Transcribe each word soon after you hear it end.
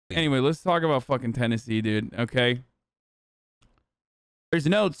Anyway, let's talk about fucking Tennessee, dude. Okay. There's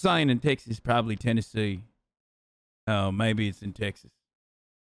an old sign in Texas, probably Tennessee. Oh, maybe it's in Texas.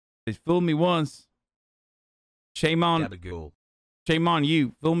 They fooled me once. Shame on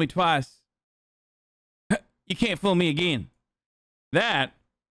you. Fool me twice. You can't fool me again. That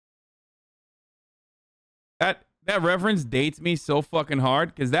reference dates me so fucking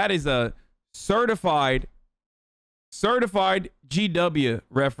hard because that is a certified GW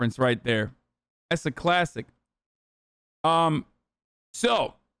reference right there. That's a classic.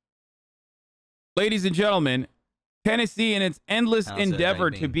 So, ladies and gentlemen, Tennessee, in its endless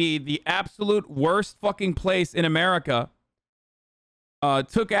endeavor to be the absolute worst fucking place in America,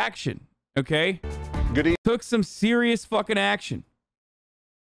 took action. Okay, took some serious fucking action.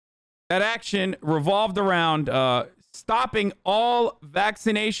 That action revolved around stopping all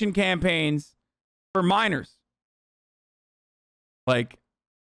vaccination campaigns for minors. Like,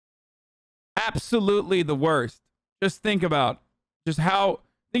 absolutely the worst. Just think about how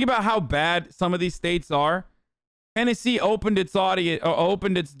bad some of these states are. Tennessee opened its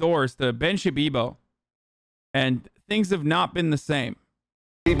doors to Ben Shabibo, and things have not been the same.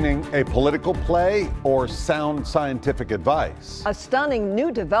 Evening, a political play or sound scientific advice? A stunning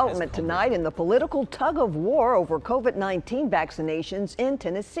new development tonight in the political tug of war over COVID-19 vaccinations in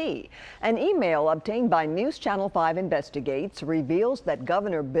Tennessee. An email obtained by News Channel 5 Investigates reveals that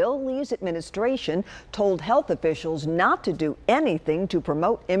Governor Bill Lee's administration told health officials not to do anything to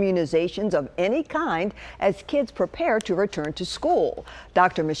promote immunizations of any kind as kids prepare to return to school.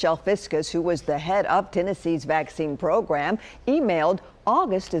 Dr. Michelle Fiscus, who was the head of Tennessee's vaccine program, emailed,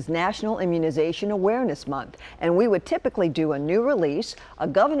 August is National Immunization Awareness Month, and we would typically do a new release, a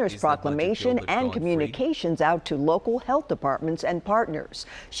governor's proclamation, and communications out to local health departments and partners.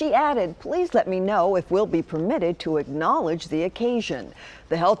 She added, please let me know if we'll be permitted to acknowledge the occasion.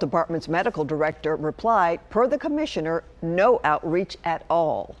 The health department's medical director replied, per the commissioner, no outreach at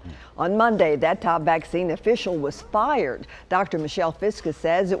all. On Monday, that top vaccine official was fired. Dr. Michelle Fiscus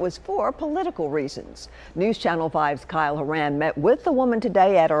says it was for political reasons. News Channel 5's Kyle Horan met with the woman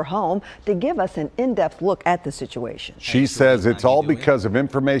today at her home to give us an in-depth look at the situation. She says it's all because of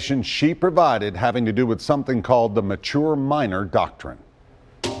information she provided having to do with something called the mature minor doctrine.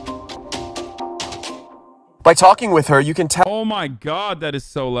 By talking with her, you can tell. Oh my God, that is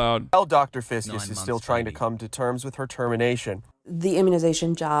so loud. Dr. Fiscus is still trying to come to terms with her termination. The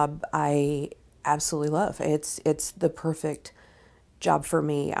immunization job I absolutely love. It's the perfect job for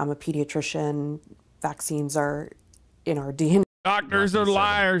me. I'm a pediatrician. Vaccines are in our DNA. Doctors are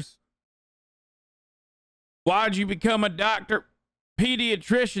liars. Why'd you become a doctor?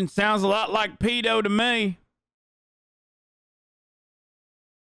 Pediatrician sounds a lot like pedo to me.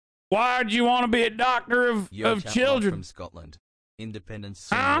 Why'd you want to be a doctor of children? From Scotland. Independence.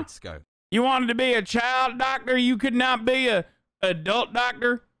 Huh? Let's go. You wanted to be a child doctor? You could not be a adult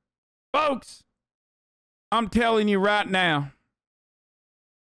doctor? Folks, I'm telling you right now.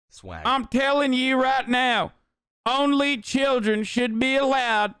 Swag. I'm telling you right now. Only children should be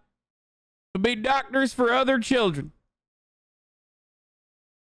allowed to be doctors for other children.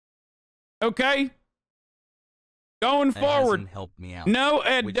 Okay? Going forward, no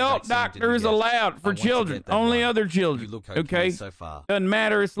adult doctors allowed for children, only other children. Okay? So far. Doesn't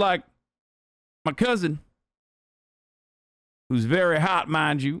matter. It's like my cousin, who's very hot,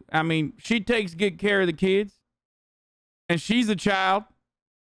 mind you. I mean, she takes good care of the kids, and she's a child.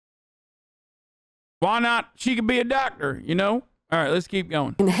 Why not? She could be a doctor, you know? All right, let's keep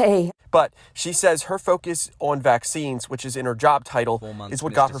going. Hey. But she says her focus on vaccines, which is in her job title, is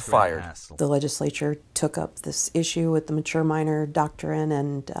what got her fired. The legislature took up this issue with the mature minor doctrine,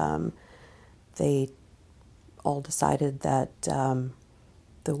 and they all decided that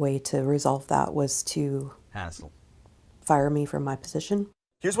the way to resolve that was to fire me from my position.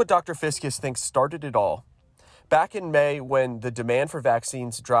 Here's what Dr. Fiscus thinks started it all. Back in May, when the demand for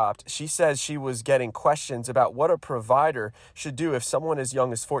vaccines dropped, she says she was getting questions about what a provider should do if someone as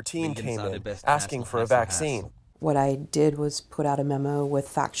young as 14 came in asking for a vaccine. What I did was put out a memo with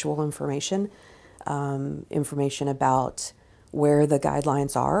factual information, information about where the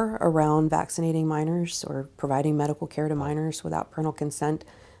guidelines are around vaccinating minors or providing medical care to minors without parental consent.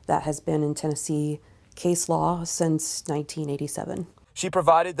 That has been in Tennessee case law since 1987. She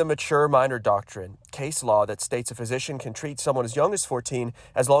provided the mature minor doctrine, case law that states a physician can treat someone as young as 14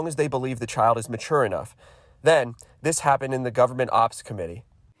 as long as they believe the child is mature enough. Then, this happened in the Government Ops Committee.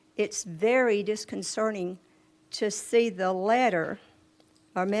 It's very disconcerting to see the letter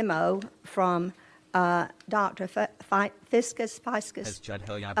or memo from Dr. Fiscus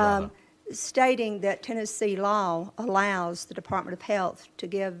stating that Tennessee law allows the Department of Health to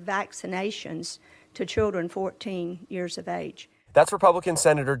give vaccinations to children 14 years of age. That's Republican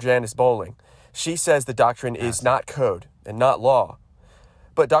Senator Janice Bowling. She says the doctrine is not code and not law.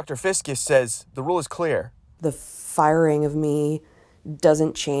 But Dr. Fiscus says the rule is clear. The firing of me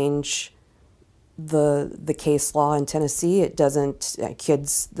doesn't change the case law in Tennessee. It doesn't.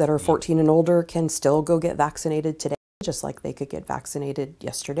 Kids that are 14 and older can still go get vaccinated today, just like they could get vaccinated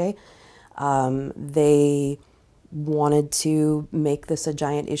yesterday. They wanted to make this a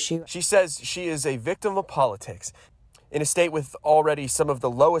giant issue. She says she is a victim of politics. In a state with already some of the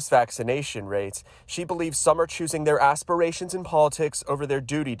lowest vaccination rates, she believes some are choosing their aspirations in politics over their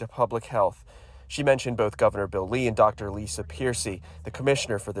duty to public health. She mentioned both Governor Bill Lee and Dr. Lisa Piercy, the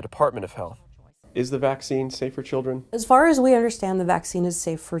commissioner for the Department of Health. Is the vaccine safe for children? As far as we understand, the vaccine is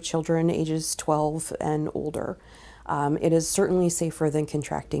safe for children ages 12 and older. It is certainly safer than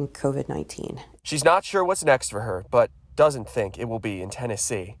contracting COVID-19. She's not sure what's next for her, but doesn't think it will be in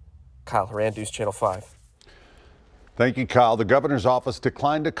Tennessee. Kyle Horan, News Channel 5. Thank you, Kyle. The governor's office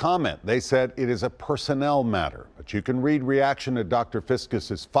declined to comment. They said it is a personnel matter, but you can read reaction to Dr.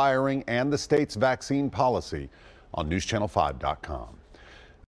 Fiscus's firing and the state's vaccine policy on newschannel5.com.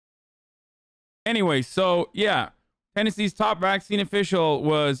 Anyway, so yeah, Tennessee's top vaccine official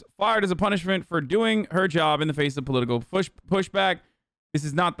was fired as a punishment for doing her job in the face of political pushback. This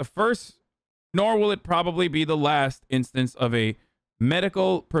is not the first, nor will it probably be the last instance of a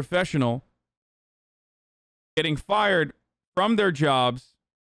medical professional getting fired from their jobs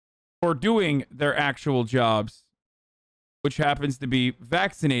for doing their actual jobs, which happens to be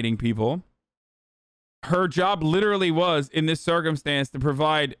vaccinating people. Her job literally was, in this circumstance, to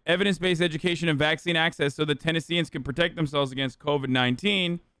provide evidence-based education and vaccine access so that Tennesseans can protect themselves against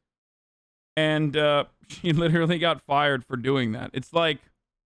COVID-19. And she literally got fired for doing that. It's like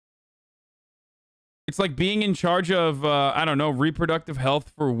being in charge of, I don't know, reproductive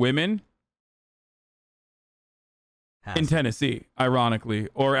health for women in Tennessee, ironically,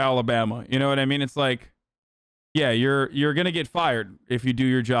 or Alabama. You know what I mean? It's like, yeah, you're going to get fired if you do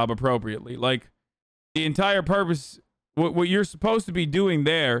your job appropriately. Like, the entire purpose, what you're supposed to be doing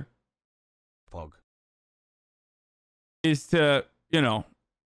there is to, you know,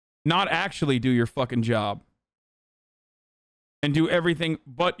 not actually do your fucking job and do everything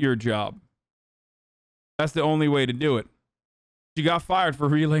but your job. That's the only way to do it. She got fired for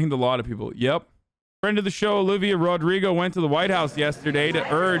relaying the law to people. Yep. Friend of the show, Olivia Rodrigo, went to the White House yesterday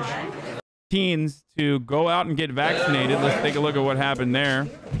to urge teens to go out and get vaccinated. Let's take a look at what happened there.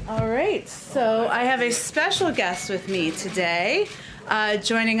 All right, so I have a special guest with me today.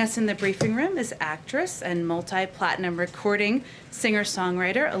 Joining us in the briefing room is actress and multi-platinum recording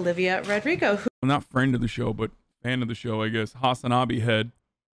singer-songwriter Olivia Rodrigo. Well, not friend of the show, but fan of the show, I guess. Hasanabi head,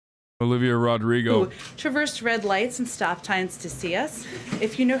 Olivia Rodrigo. Who traversed red lights and stop signs to see us.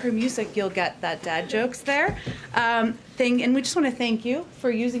 If you know her music, you'll get that dad jokes there. And we just want to thank you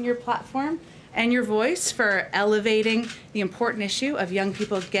for using your platform and your voice for elevating the important issue of young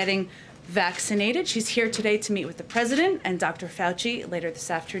people getting vaccinated. She's here today to meet with the president and Dr. Fauci later this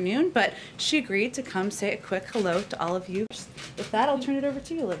afternoon, but she agreed to come say a quick hello to all of you. With that, I'll turn it over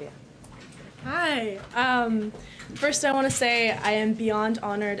to you, Olivia. Hi. First, I want to say I am beyond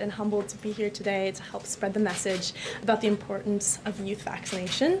honored and humbled to be here today to help spread the message about the importance of youth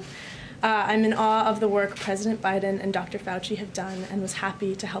vaccination. I'm in awe of the work President Biden and Dr. Fauci have done and was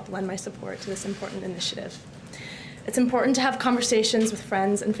happy to help lend my support to this important initiative. It's important to have conversations with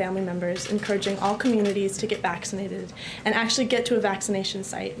friends and family members, encouraging all communities to get vaccinated and actually get to a vaccination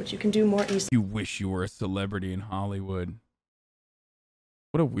site, which you can do more easily. You wish you were a celebrity in Hollywood.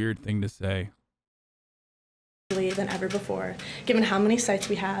 What a weird thing to say. Than ever before, given how many sites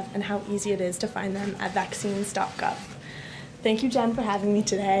we have and how easy it is to find them at vaccines.gov. Thank you, Jen, for having me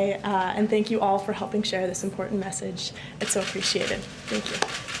today, and thank you all for helping share this important message. It's so appreciated. Thank you.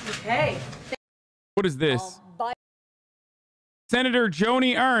 Okay. What is this? Senator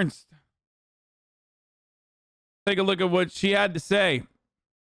Joni Ernst. Take a look at what she had to say.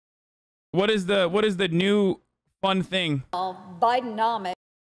 What is the new fun thing Bidenomics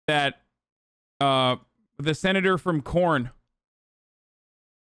that the senator from Corn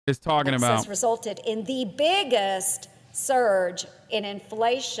is talking about? has resulted in the biggest surge in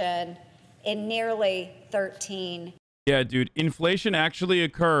inflation in nearly 13. Yeah, dude. Inflation actually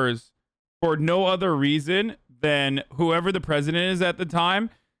occurs for no other reason than whoever the president is at the time.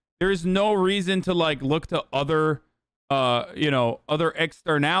 There is no reason to like look to other, other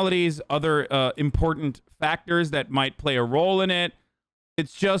externalities, other important factors that might play a role in it.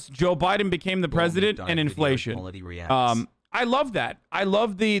 It's just Joe Biden became the president and inflation. I love that. I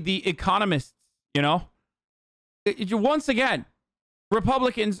love the economists, you know? Once again,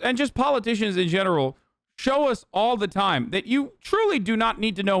 Republicans and just politicians in general show us all the time that you truly do not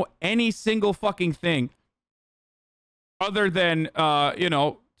need to know any single fucking thing other than, you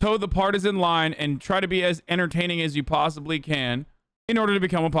know, toe the partisan line and try to be as entertaining as you possibly can in order to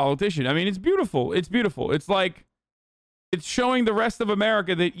become a politician. I mean, it's beautiful. It's beautiful. It's like, it's showing the rest of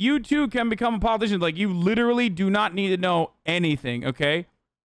America that you too can become a politician. Like, you literally do not need to know anything, okay?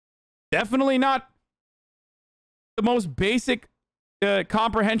 Definitely not the most basic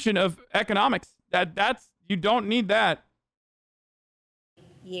comprehension of economics. You don't need that.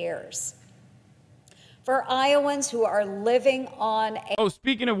 Years. For Iowans who are living on a... Oh,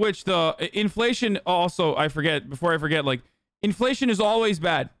 speaking of which, the inflation also, before I forget, like, inflation is always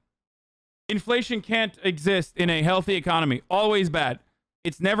bad. Inflation can't exist in a healthy economy. Always bad.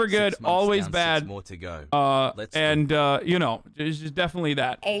 It's never good. Always down, bad. 6 more to go. You know, it's just definitely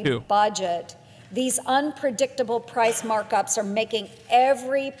that too. Budget. These unpredictable price markups are making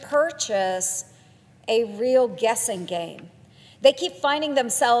every purchase a real guessing game. They keep finding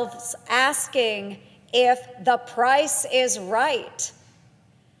themselves asking if the price is right.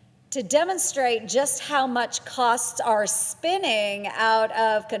 To demonstrate just how much costs are spinning out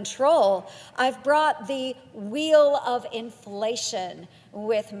of control, I've brought the wheel of inflation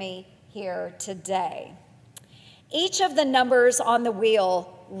with me here today. Each of the numbers on the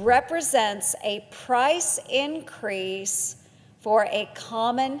wheel represents a price increase for a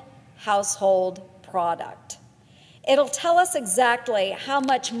common household product. It'll tell us exactly how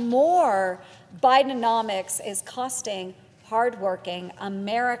much more Bidenomics is costing hardworking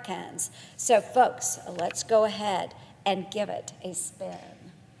Americans. So folks, let's go ahead and give it a spin.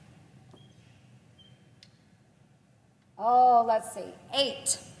 Oh, let's see,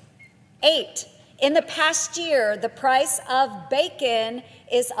 8. In the past year, the price of bacon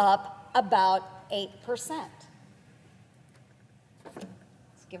is up about 8%.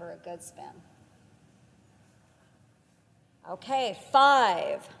 Let's give her a good spin. Okay,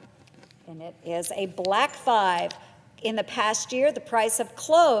 5, and it is a black 5. In the past year, the price of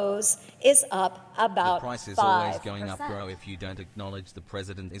clothes is up about 5%. The price is always going up, bro. If you don't acknowledge the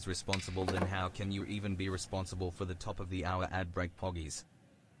president is responsible, then how can you even be responsible for the top of the hour ad break poggies?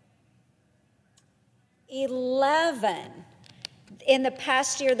 11. In the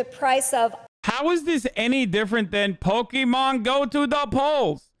past year, the price of... How is this any different than Pokemon Go to the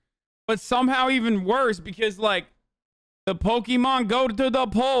polls? But somehow even worse, because, like, the Pokemon Go to the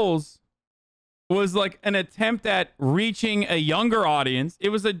polls was like an attempt at reaching a younger audience. It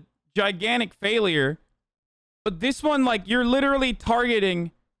was a gigantic failure. But this one, like, you're literally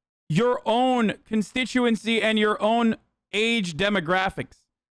targeting your own constituency and your own age demographics.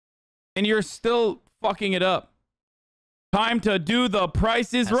 And you're still fucking it up. Time to do the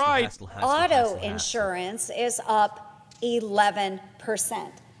Price is Right. Auto insurance is up 11%.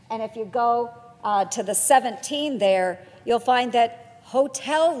 And if you go to the 17 there, you'll find that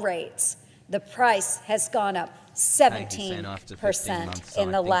hotel rates, the price has gone up 17%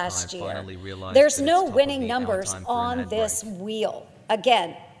 in the last year. There's no winning numbers on this wheel.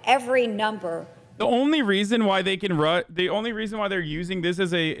 Again, every number. The only reason why they can the only reason why they're using this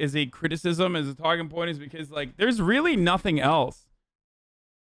as a criticism, as a talking point, is because, like, there's really nothing else.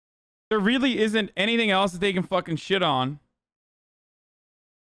 There really isn't anything else that they can fucking shit on.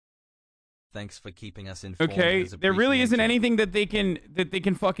 Thanks for keeping us informed. Okay, there really isn't anything that they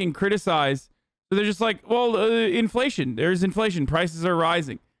can fucking criticize. So they're just like, well, inflation. There's inflation. Prices are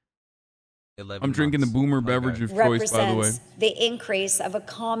rising. I'm drinking the boomer beverage of choice, by the way. The increase of a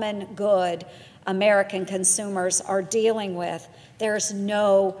common good American consumers are dealing with. There's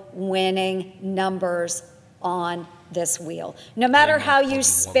no winning numbers on this wheel. No matter how you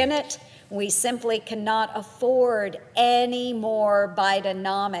spin it, we simply cannot afford any more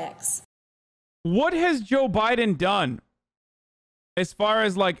Bidenomics. What has Joe Biden done as far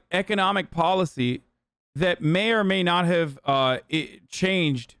as, like, economic policy that may or may not have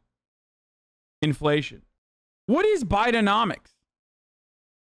changed inflation? What is Bidenomics?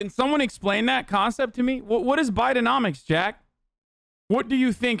 Can someone explain that concept to me? What is Bidenomics, Jack? What do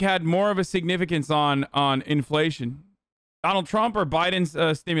you think had more of a significance on inflation? Donald Trump or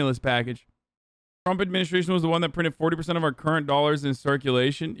Biden's stimulus package? Trump administration was the one that printed 40% of our current dollars in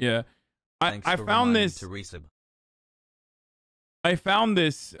circulation. Yeah. I found this. I found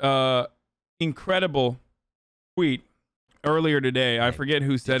this incredible tweet earlier today. I forget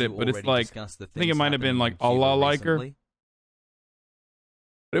who said it, but it's like, I think it might have been like Allah Liker.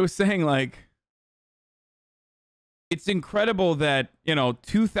 But it was saying, like, it's incredible that, you know,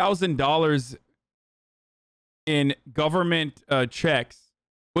 $2,000 in government checks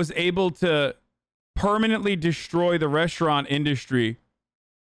was able to permanently destroy the restaurant industry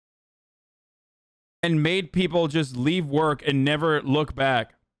and made people just leave work and never look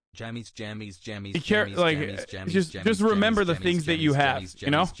back. Jammies. Just remember the things that you have, you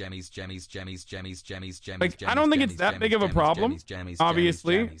know? Like, I don't think it's that big of a problem,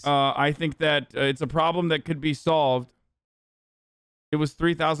 obviously. I think that it's a problem that could be solved. It was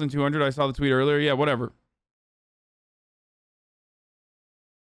 3,200. I saw the tweet earlier. Yeah, whatever.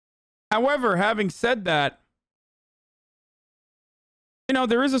 However, having said that, you know,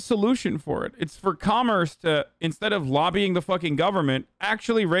 there is a solution for it. It's for commerce to, instead of lobbying the fucking government,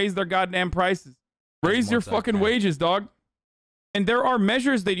 actually raise their goddamn prices. Raise your fucking wages, dog. And there are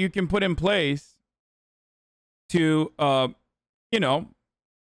measures that you can put in place to, you know,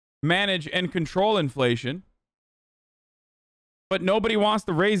 manage and control inflation. But nobody wants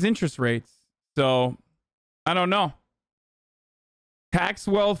to raise interest rates. So, I don't know. Tax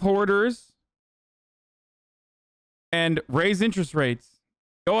wealth hoarders and raise interest rates.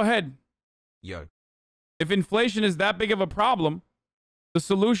 Go ahead. Yo. If inflation is that big of a problem, the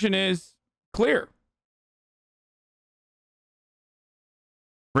solution is clear.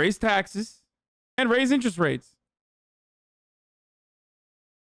 Raise taxes and raise interest rates.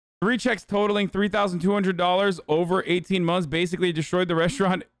 3 checks totaling $3,200 over 18 months basically destroyed the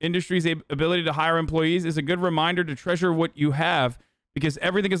restaurant industry's ability to hire employees. Is a good reminder to treasure what you have, because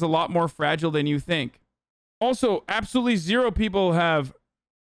everything is a lot more fragile than you think. Also, absolutely zero people have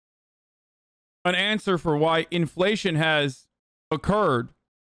an answer for why inflation has occurred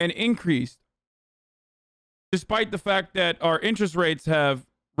and increased, despite the fact that our interest rates have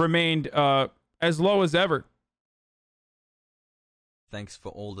remained as low as ever. Thanks for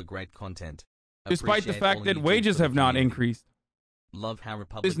all the great content. Despite the fact that wages have not increased. Love how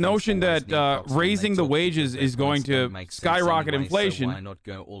Republicans this notion that raising the wages is going to skyrocket inflation. So why not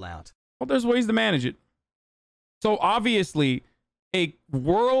go all out? Well, there's ways to manage it. So obviously, a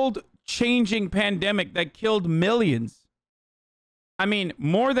world-changing pandemic that killed millions. I mean,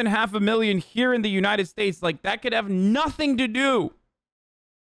 more than 500,000 here in the United States. Like, that could have nothing to do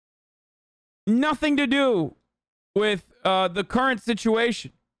with the current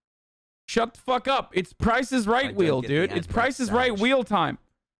situation. Shut the fuck up. It's Price is Right wheel, dude. It's Price is Right wheel time.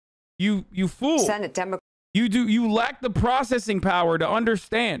 You fool. Senate Democrat. You lack the processing power to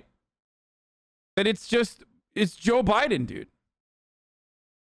understand that it's Joe Biden, dude.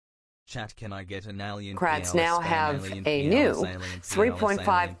 Chat, can I get an alien? Democrats now have a new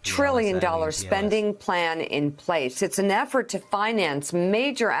 $3.5 trillion spending plan in place. It's an effort to finance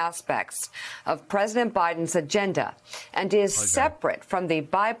major aspects of President Biden's agenda and is separate from the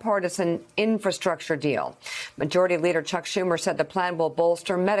bipartisan infrastructure deal. Majority Leader Chuck Schumer said the plan will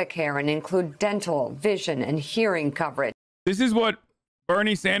bolster Medicare and include dental, vision, and hearing coverage. This is what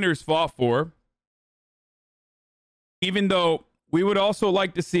Bernie Sanders fought for, even though we would also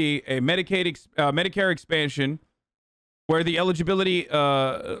like to see a Medicare expansion where the eligibility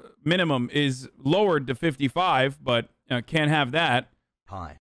minimum is lowered to 55, but can't have that.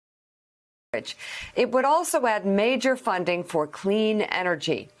 Hi. It would also add major funding for clean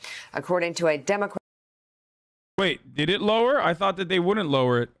energy, according to a Democrat. Wait, did it lower? I thought that they wouldn't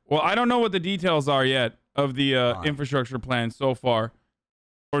lower it. Well, I don't know what the details are yet of the infrastructure plan so far,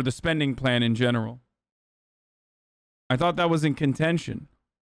 or the spending plan in general. I thought that was in contention.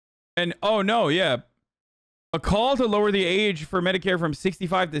 And, oh, no, yeah. A call to lower the age for Medicare from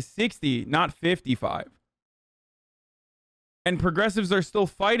 65 to 60, not 55. And progressives are still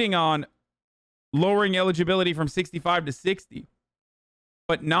fighting on lowering eligibility from 65 to 60,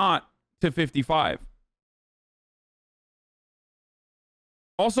 but not to 55.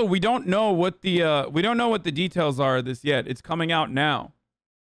 Also, we don't know what the details are of this yet. It's coming out now.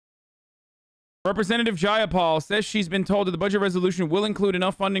 Representative Jayapal says she's been told that the budget resolution will include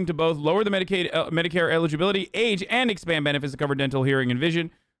enough funding to both lower the Medicare eligibility age and expand benefits to cover dental, hearing, and vision.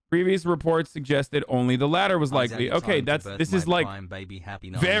 Previous reports suggested only the latter was likely. Okay, this is like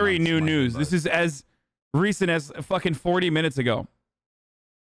very new news. This is as recent as fucking 40 minutes ago.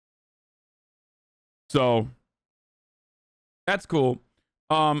 So that's cool.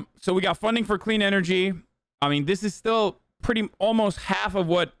 So we got funding for clean energy. I mean, this is still almost half of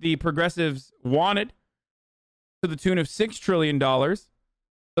what the progressives wanted, to the tune of $6 trillion. So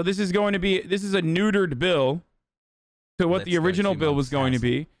this is a neutered bill to what the original bill was going to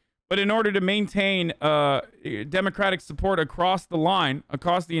be. But in order to maintain Democratic support across the line,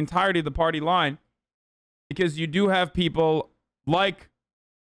 across the entirety of the party line, because you do have people like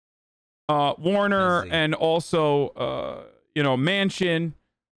Warner and also, Manchin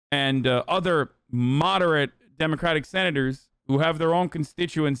and other moderate Democratic senators who have their own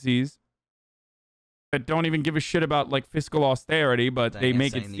constituencies that don't even give a shit about like fiscal austerity, but they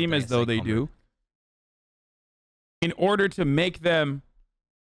make it seem as though they do. In order to make them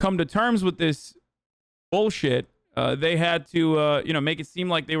come to terms with this bullshit, they had to, make it seem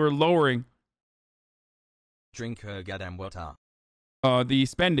like they were lowering the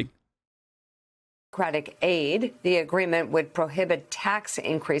spending. Democratic aid. The agreement would prohibit tax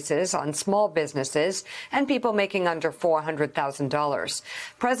increases on small businesses and people making under $400,000.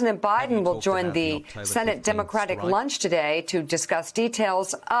 President Biden will join the Senate Democratic lunch today to discuss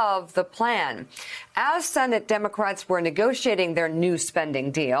details of the plan. As Senate Democrats were negotiating their new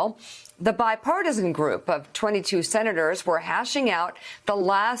spending deal, the bipartisan group of 22 senators were hashing out the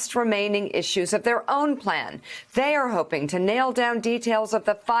last remaining issues of their own plan. They are hoping to nail down details of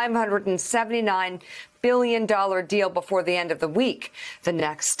the $579 billion deal before the end of the week. The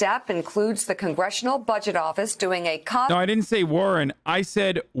next step includes the Congressional Budget Office doing a cost... No, I didn't say Warren. I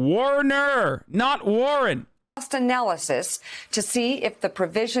said Warner, not Warren. ...cost analysis to see if the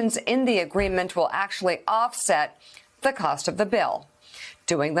provisions in the agreement will actually offset the cost of the bill.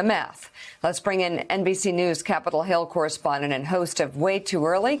 Doing the math. Let's bring in NBC News Capitol Hill correspondent and host of Way Too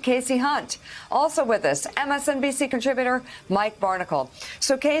Early, Casey Hunt. Also with us, MSNBC contributor Mike Barnicle.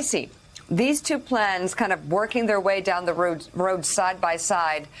 So, Casey, these two plans kind of working their way down the road side by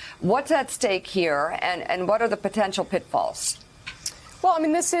side. What's at stake here, and what are the potential pitfalls? Well, I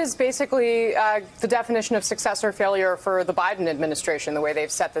mean, this is basically the definition of success or failure for the Biden administration, the way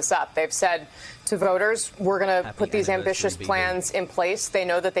they've set this up. They've said to voters, we're going to put these ambitious plans in place. They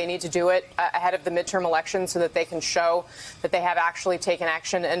know that they need to do it ahead of the midterm election so that they can show that they have actually taken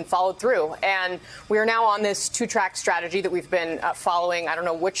action and followed through. And we are now on this two-track strategy that we've been following. I don't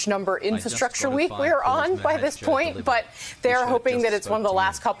know which number infrastructure week we are on by this point, but they're hoping that it's one of the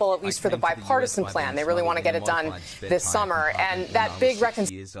last couple, at least for the bipartisan plan. They really want to get it done this summer. And that big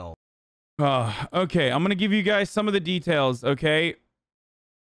reconciliation. Okay, I'm going to give you guys some of the details, okay?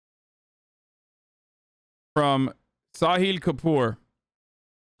 From Sahil Kapoor.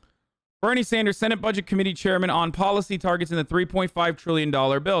 Bernie Sanders, Senate Budget Committee Chairman on policy targets in the $3.5 trillion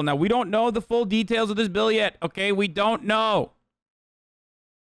bill. Now, we don't know the full details of this bill yet, okay? We don't know.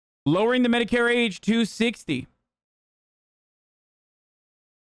 Lowering the Medicare age to 60.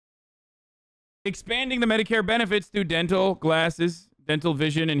 Expanding the Medicare benefits through dental, glasses, dental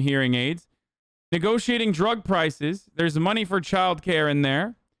vision, and hearing aids. Negotiating drug prices. There's money for child care in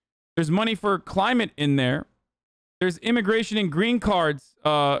there. There's money for climate in there. There's immigration and green cards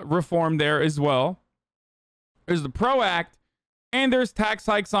reform there as well. There's the PRO Act. And there's tax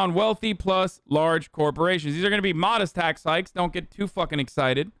hikes on wealthy plus large corporations. These are going to be modest tax hikes. Don't get too fucking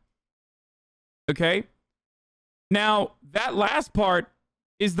excited. Okay? Now, that last part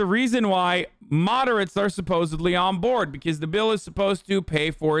is the reason why moderates are supposedly on board, because the bill is supposed to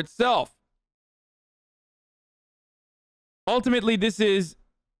pay for itself. Ultimately, this is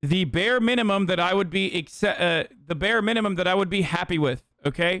the bare minimum that I would be happy with,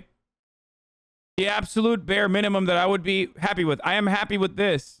 okay? The absolute bare minimum that I would be happy with. I am happy with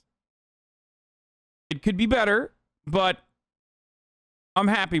this. It could be better, but I'm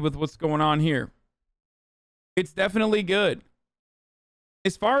happy with what's going on here. It's definitely good.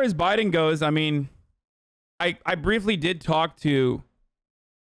 As far as Biden goes, I mean, I briefly did talk to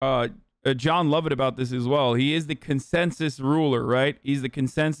John Lovett about this as well. He is the consensus ruler, right? He's the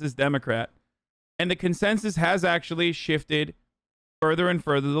consensus Democrat. And the consensus has actually shifted further and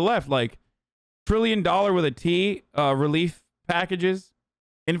further to the left. Like, $1 trillion with a T, relief packages,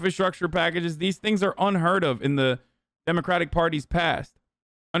 infrastructure packages. These things are unheard of in the Democratic Party's past.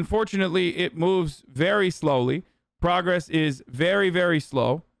 Unfortunately, it moves very slowly. Progress is very, very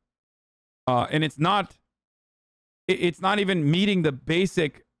slow. And it's not even meeting the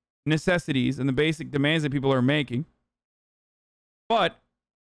basic necessities and the basic demands that people are making. But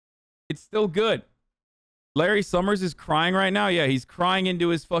it's still good. Larry Summers is crying right now. Yeah, he's crying into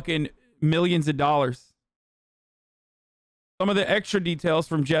his fucking millions of dollars. Some of the extra details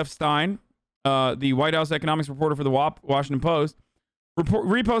from Jeff Stein, the White House economics reporter for the Washington Post,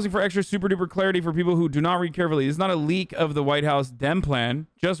 reposting for extra super duper clarity for people who do not read carefully. This is not a leak of the White House Dem plan,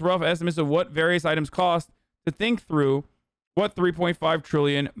 just rough estimates of what various items cost to think through what 3.5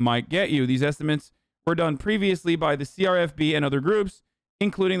 trillion might get you. These estimates were done previously by the CRFB and other groups,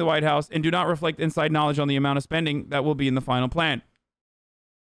 including the White House, and do not reflect inside knowledge on the amount of spending that will be in the final plan.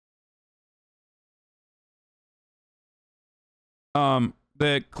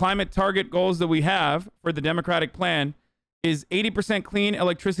 The climate target goals that we have for the Democratic plan is 80% clean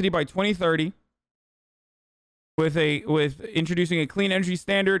electricity by 2030, with introducing a clean energy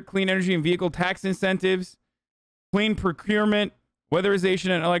standard, clean energy and vehicle tax incentives, clean procurement, weatherization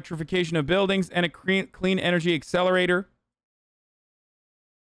and electrification of buildings, and a clean energy accelerator.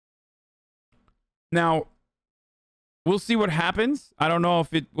 Now, we'll see what happens. I don't know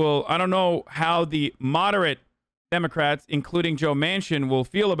if it will. I don't know how the moderate Democrats, including Joe Manchin, will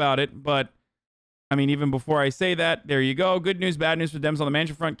feel about it. But, I mean, even before I say that, there you go. Good news, bad news for Dems on the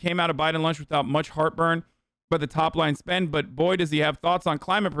Manchin front. Came out of Biden lunch without much heartburn by the top line spend. But boy, does he have thoughts on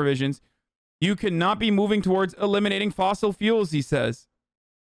climate provisions. You cannot be moving towards eliminating fossil fuels, he says.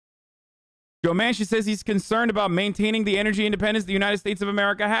 Joe Manchin says he's concerned about maintaining the energy independence the United States of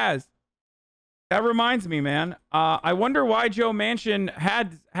America has. That reminds me, man. I wonder why Joe Manchin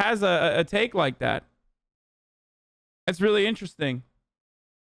has a take like that. That's really interesting.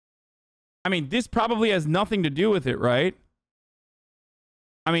 I mean, this probably has nothing to do with it, right?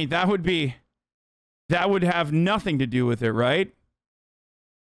 I mean, that would have nothing to do with it, right?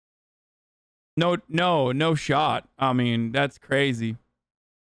 No shot. I mean, that's crazy.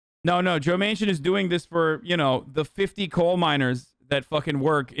 No, Joe Manchin is doing this for, you know, the 50 coal miners that fucking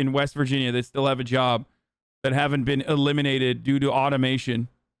work in West Virginia that still have a job that haven't been eliminated due to automation.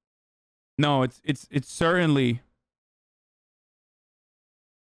 No, it's certainly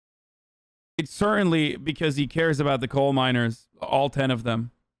because he cares about the coal miners, all 10 of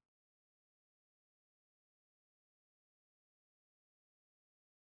them.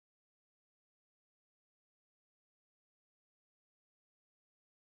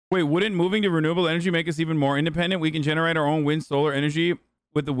 Wait, wouldn't moving to renewable energy make us even more independent? We can generate our own wind, solar energy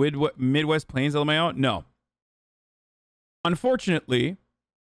with the Midwest Plains LMAO? No. Unfortunately,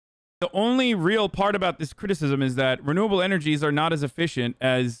 the only real part about this criticism is that renewable energies are not as efficient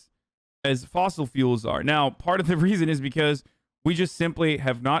as fossil fuels are. Now, part of the reason is because we just simply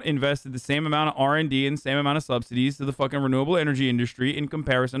have not invested the same amount of R&D and same amount of subsidies to the fucking renewable energy industry in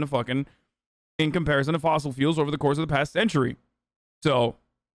comparison to fossil fuels over the course of the past century. So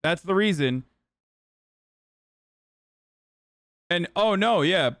that's the reason. And oh no,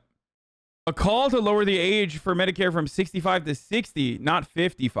 yeah. A call to lower the age for Medicare from 65 to 60, not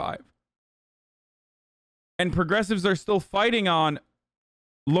 55. And progressives are still fighting on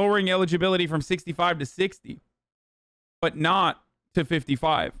lowering eligibility from 65 to 60, but not to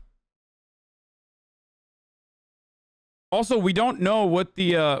 55. Also, we don't know what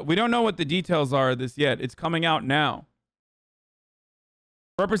the details are of this yet. It's coming out now.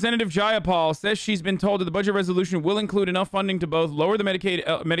 Representative Jayapal says she's been told that the budget resolution will include enough funding to both lower the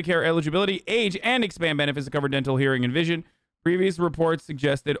Medicare eligibility age and expand benefits to cover dental, hearing, and vision. Previous reports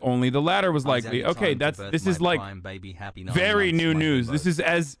suggested only the latter was likely. Okay, this is like very new news. This is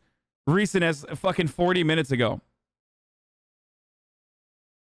as recent as fucking 40 minutes ago.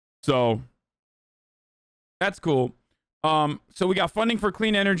 So that's cool. So we got funding for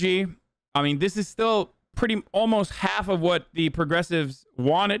clean energy. I mean, this is still almost half of what the progressives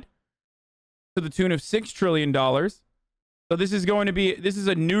wanted, to the tune of $6 trillion. So this is a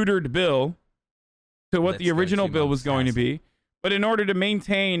neutered bill to what the original bill was going to be. But in order to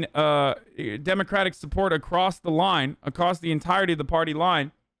maintain Democratic support across the line, across the entirety of the party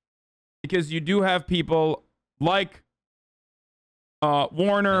line, because you do have people like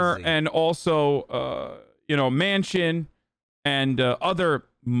Warner and also, Manchin and other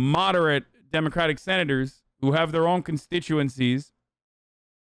moderate Democratic senators who have their own constituencies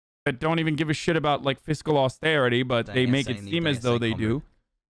that don't even give a shit about like fiscal austerity, but they make it seem as though they do.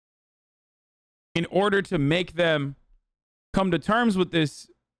 In order to make them come to terms with this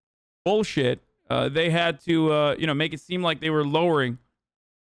bullshit, they had to, make it seem like they were lowering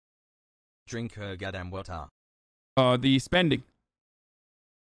the spending.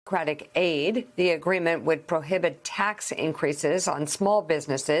 Democratic aid. The agreement would prohibit tax increases on small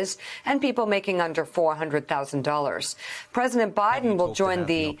businesses and people making under $400,000. President Biden will join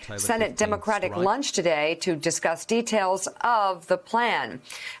the Senate Democratic lunch today to discuss details of the plan.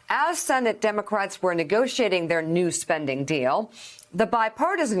 As Senate Democrats were negotiating their new spending deal, the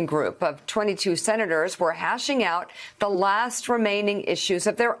bipartisan group of 22 senators were hashing out the last remaining issues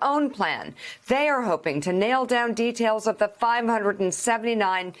of their own plan. They are hoping to nail down details of the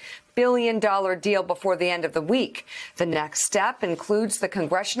 $579 billion deal before the end of the week. The next step includes the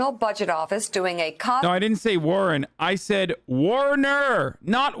Congressional Budget Office doing a cost... No, I didn't say Warren. I said Warner,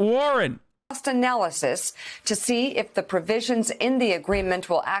 not Warren. ...cost analysis to see if the provisions in the agreement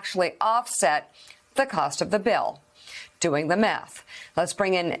will actually offset the cost of the bill. Doing the math. Let's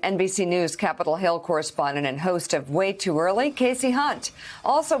bring in NBC News Capitol Hill correspondent and host of Way Too Early, Casey Hunt.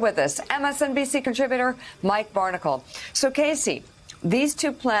 Also with us, MSNBC contributor Mike Barnicle. So, Casey, these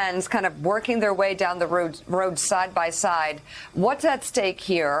two plans kind of working their way down the road side by side. What's at stake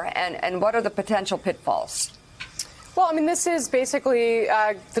here, and what are the potential pitfalls? Well, I mean, this is basically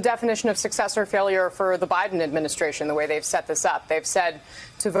the definition of success or failure for the Biden administration, the way they've set this up. They've said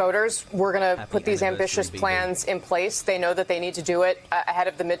to voters, we're going to put these ambitious plans in place. They know that they need to do it ahead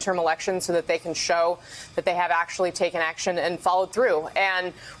of the midterm election so that they can show that they have actually taken action and followed through.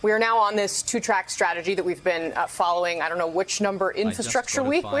 And we are now on this two-track strategy that we've been following. I don't know which number infrastructure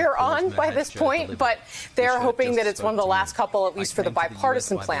week we're on by this point, but they're hoping that it's one of the last couple, at least for the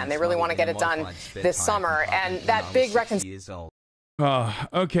bipartisan plan. They really want to get it done this summer. And that big reconciliation.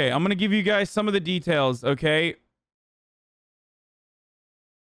 Okay, I'm going to give you guys some of the details, okay?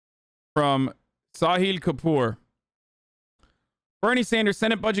 From Sahil Kapoor. Bernie Sanders,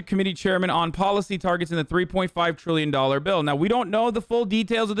 Senate Budget Committee Chairman on policy targets in the $3.5 trillion bill. Now, we don't know the full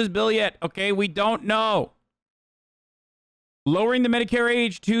details of this bill yet, okay? We don't know. Lowering the Medicare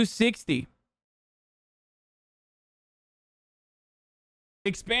age to 60.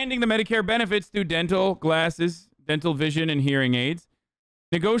 Expanding the Medicare benefits to dental, glasses, dental vision, and hearing aids.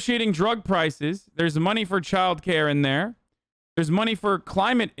 Negotiating drug prices. There's money for child care in there. There's money for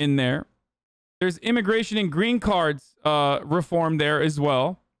climate in there. There's immigration and green cards reform there as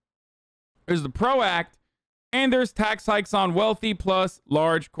well. There's the PRO Act. And there's tax hikes on wealthy plus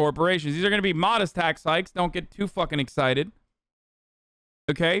large corporations. These are going to be modest tax hikes. Don't get too fucking excited.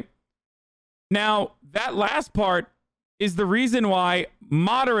 Okay? Now, that last part is the reason why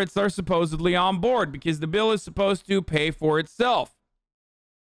moderates are supposedly on board, because the bill is supposed to pay for itself.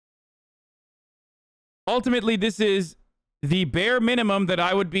 Ultimately, this is the bare minimum that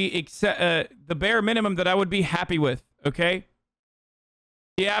I would be happy with, okay?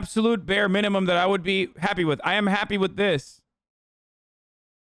 The absolute bare minimum that I would be happy with. I am happy with this.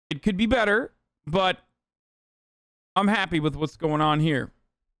 It could be better, but I'm happy with what's going on here.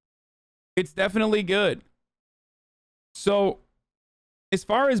 It's definitely good. So, as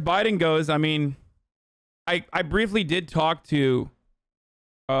far as Biden goes, I mean, I briefly did talk to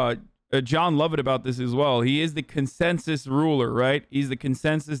John Lovett about this as well. He is the consensus ruler, right? He's the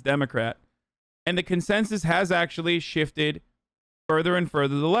consensus Democrat. And the consensus has actually shifted further and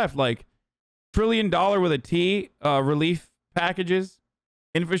further to the left. Like, $1 trillion with a T, relief packages,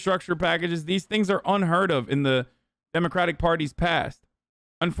 infrastructure packages. These things are unheard of in the Democratic Party's past.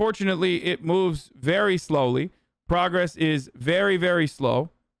 Unfortunately, it moves very slowly. Progress is very, very slow.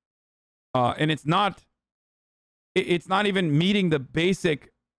 And it's not even meeting the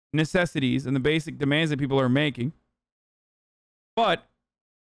basic necessities and the basic demands that people are making. But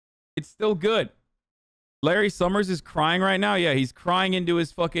it's still good. Larry Summers is crying right now. Yeah, he's crying into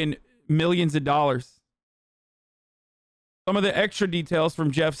his fucking millions of dollars. Some of the extra details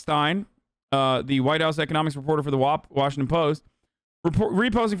from Jeff Stein, the White House economics reporter for the Washington Post.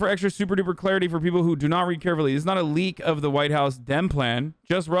 Reposting for extra super duper clarity for people who do not read carefully. This is not a leak of the White House Dem plan,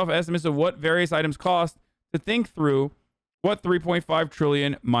 just rough estimates of what various items cost to think through what 3.5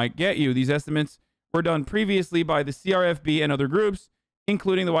 trillion might get you. These estimates were done previously by the CRFB and other groups,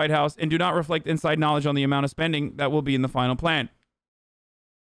 including the White House, and do not reflect inside knowledge on the amount of spending that will be in the final plan.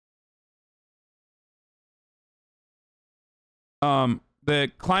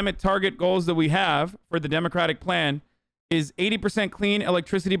 The climate target goals that we have for the Democratic plan is 80% clean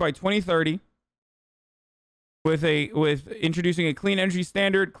electricity by 2030, with introducing a clean energy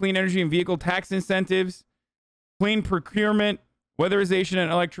standard, clean energy and vehicle tax incentives, clean procurement, weatherization and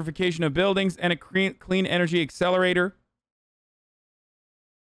electrification of buildings, and a clean energy accelerator.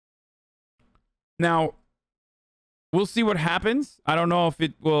 Now, we'll see what happens. I don't know if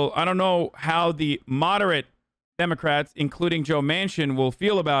it will. I don't know how the moderate Democrats, including Joe Manchin, will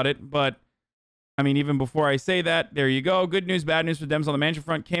feel about it, but I mean, even before I say that, there you go. Good news, bad news for Dems on the Manchin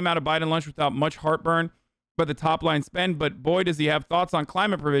front. Came out of Biden lunch without much heartburn by the top line spend, but boy, does he have thoughts on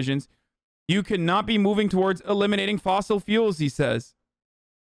climate provisions. You cannot be moving towards eliminating fossil fuels, he says.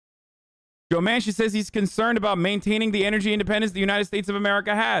 Joe Manchin says he's concerned about maintaining the energy independence the United States of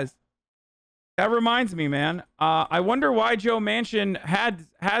America has. That reminds me, man. I wonder why Joe Manchin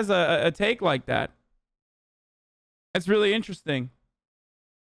has a take like that. That's really interesting.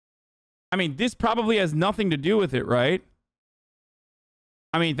 I mean, this probably has nothing to do with it, right?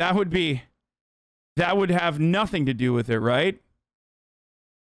 I mean, that would have nothing to do with it, right?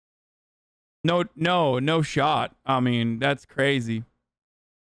 No shot. I mean, that's crazy.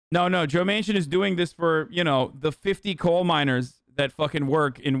 No, Joe Manchin is doing this for, you know, the 50 coal miners that fucking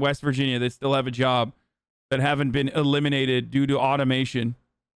work in West Virginia that still have a job that haven't been eliminated due to automation.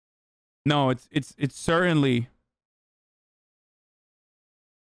 No, it's certainly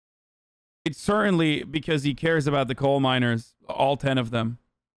because he cares about the coal miners, all 10 of them.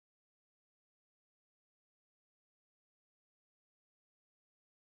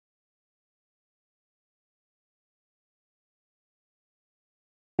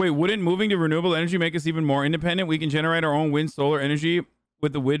 Wait, wouldn't moving to renewable energy make us even more independent? We can generate our own wind, solar energy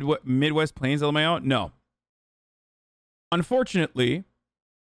with the Midwest Plains LMAO? No. Unfortunately,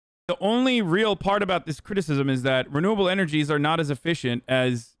 the only real part about this criticism is that renewable energies are not as efficient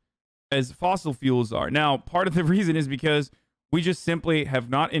as fossil fuels are. Now, part of the reason is because we just simply have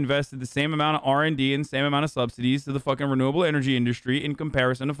not invested the same amount of R&D and the same amount of subsidies to the fucking renewable energy industry in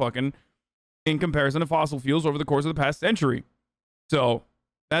comparison to fossil fuels over the course of the past century. So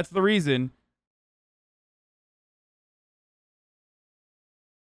that's the reason.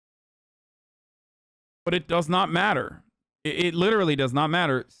 But it does not matter. It literally does not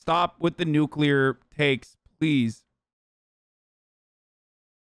matter. Stop with the nuclear takes, please.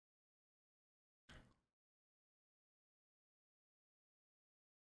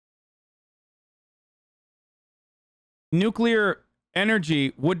 Nuclear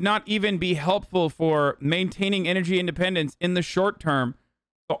energy would not even be helpful for maintaining energy independence in the short term.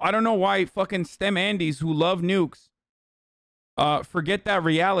 So I don't know why fucking STEM Andes who love nukes forget that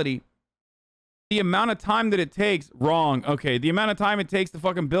reality. The amount of time that it takes, wrong. Okay, the amount of time it takes to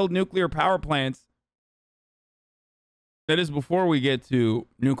fucking build nuclear power plants. That is before we get to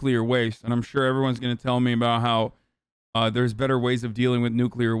nuclear waste. And I'm sure everyone's going to tell me about how there's better ways of dealing with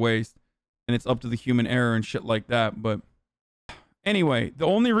nuclear waste. And it's up to the human error and shit like that. But anyway, the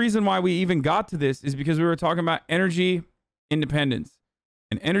only reason why we even got to this is because we were talking about energy independence.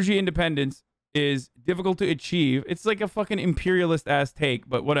 And energy independence is difficult to achieve. It's like a fucking imperialist ass take,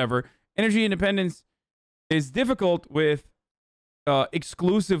 but whatever. Energy independence is difficult with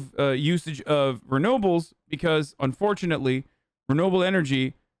exclusive usage of renewables because, unfortunately, renewable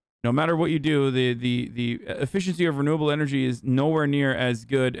energy, no matter what you do, the efficiency of renewable energy is nowhere near as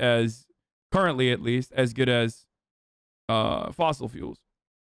good as, currently at least, as good as fossil fuels.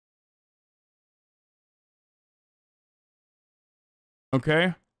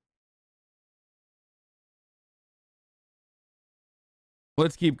 Okay?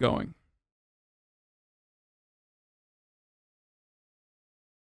 Let's keep going.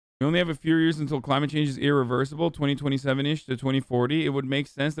 We only have a few years until climate change is irreversible, 2027-ish to 2040. It would make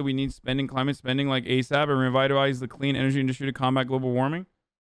sense that we need climate spending like ASAP and revitalize the clean energy industry to combat global warming.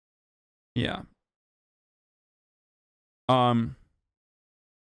 Yeah.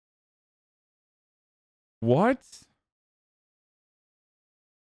 What?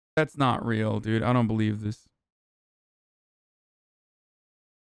 That's not real, dude. I don't believe this.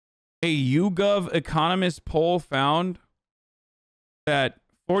 A YouGov economist poll found that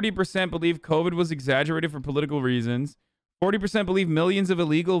 40% believe COVID was exaggerated for political reasons. 40% believe millions of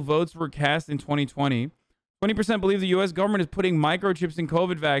illegal votes were cast in 2020. 20% believe the U.S. government is putting microchips in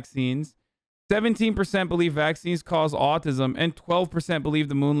COVID vaccines. 17% believe vaccines cause autism. And 12% believe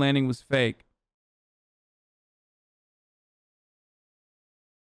the moon landing was fake.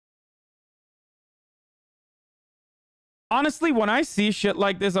 Honestly, when I see shit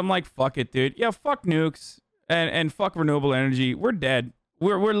like this, I'm like, fuck it, dude. Yeah, fuck nukes and fuck renewable energy. We're dead.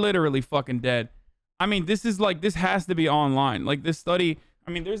 We're literally fucking dead. I mean, this has to be online. Like this study,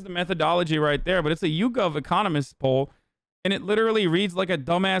 I mean, there's the methodology right there, but it's a YouGov economist poll, and it literally reads like a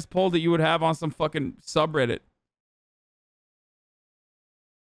dumbass poll that you would have on some fucking subreddit.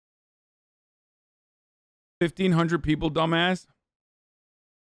 1,500 people, dumbass.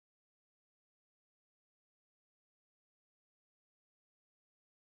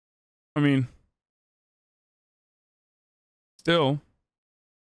 I mean, still.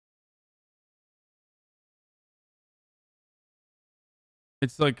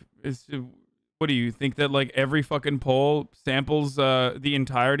 It's like, what do you think that like every fucking poll samples the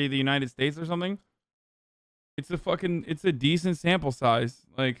entirety of the United States or something? It's a decent sample size.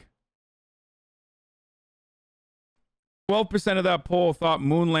 Like 12% of that poll thought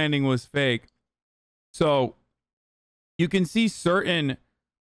moon landing was fake. So you can see certain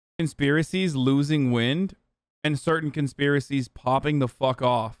conspiracies losing wind and certain conspiracies popping the fuck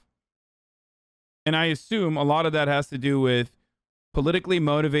off. And I assume a lot of that has to do with politically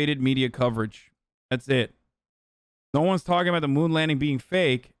motivated media coverage. That's it. No one's talking about the moon landing being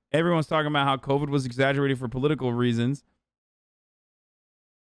fake. Everyone's talking about how COVID was exaggerated for political reasons.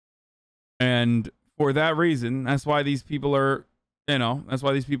 And for that reason, that's why these people are, that's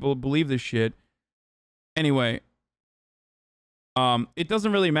why these people believe this shit. Anyway, it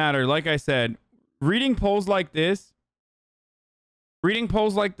doesn't really matter. Like I said, reading polls like this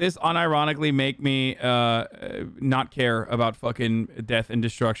unironically make me not care about fucking death and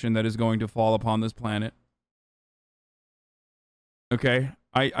destruction that is going to fall upon this planet. Okay?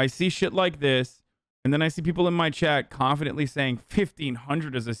 I see shit like this, and then I see people in my chat confidently saying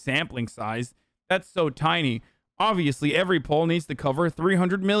 1,500 is a sampling size. That's so tiny. Obviously, every poll needs to cover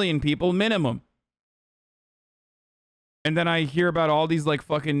 300 million people minimum. And then I hear about all these like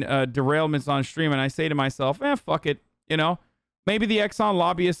fucking derailments on stream, and I say to myself, fuck it. You know, maybe the Exxon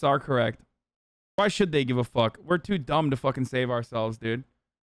lobbyists are correct. Why should they give a fuck? We're too dumb to fucking save ourselves, dude.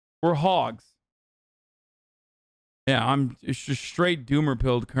 We're hogs. Yeah, I'm just straight doomer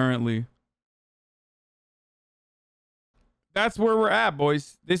pilled currently. That's where we're at,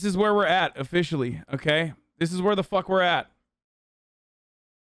 boys. This is where we're at officially, okay? This is where the fuck we're at.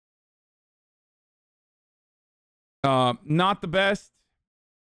 Not the best.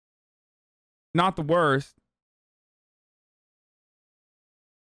 Not the worst.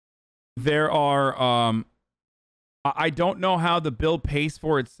 There are, I don't know how the bill pays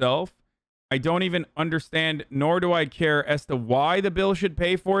for itself. I don't even understand, nor do I care as to why the bill should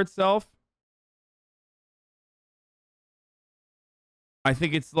pay for itself. I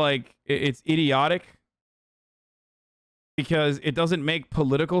think it's like, it's idiotic because it doesn't make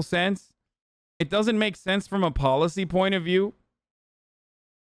political sense. It doesn't make sense from a policy point of view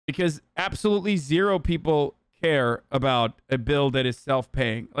because absolutely zero people care about a bill that is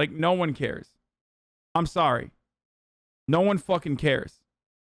self-paying. Like, no one cares. I'm sorry. No one fucking cares.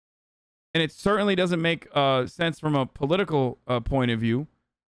 And it certainly doesn't make sense from a political point of view.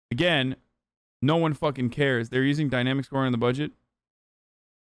 Again, no one fucking cares. They're using dynamic scoring in the budget.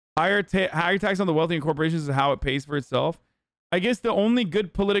 Higher tax on the wealthy and corporations is how it pays for itself. I guess the only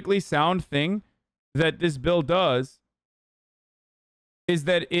good politically sound thing that this bill does is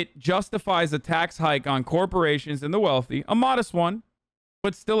that it justifies a tax hike on corporations and the wealthy, a modest one,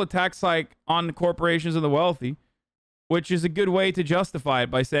 but still a tax hike on corporations and the wealthy, which is a good way to justify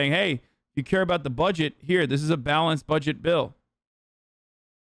it by saying, hey, if you care about the budget, here, this is a balanced budget bill.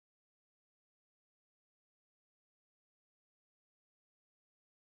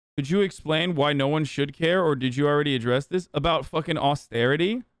 Could you explain why no one should care, or did you already address this? About fucking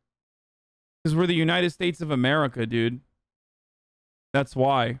austerity? Because we're the United States of America, dude. That's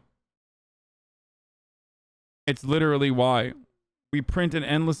why. It's literally why. We print an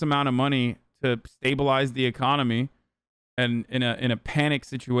endless amount of money to stabilize the economy, and in a panic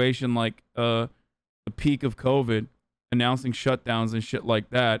situation like the peak of COVID, announcing shutdowns and shit like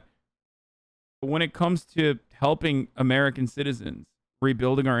that. But when it comes to helping American citizens,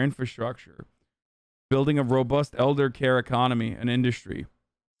 rebuilding our infrastructure, building a robust elder care economy and industry,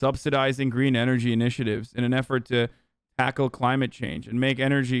 subsidizing green energy initiatives in an effort to tackle climate change and make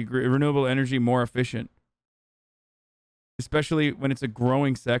renewable energy more efficient, especially when it's a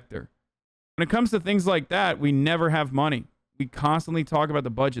growing sector. When it comes to things like that, we never have money. We constantly talk about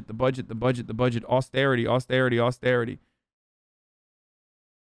the budget, austerity, austerity, austerity.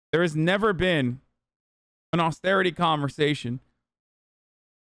 There has never been an austerity conversation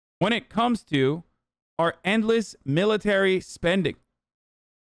when it comes to our endless military spending.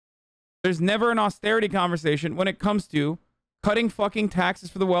 There's never an austerity conversation when it comes to cutting fucking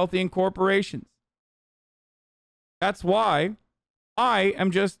taxes for the wealthy and corporations. That's why I am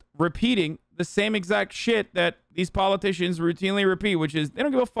just repeating the same exact shit that these politicians routinely repeat, which is they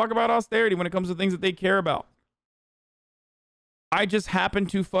don't give a fuck about austerity when it comes to things that they care about. I just happen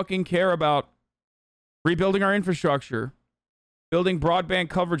to fucking care about rebuilding our infrastructure, building broadband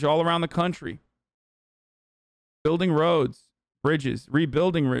coverage all around the country, building roads, bridges,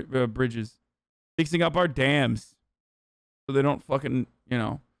 rebuilding bridges, fixing up our dams so they don't fucking,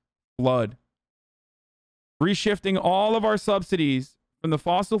 flood, reshifting all of our subsidies from the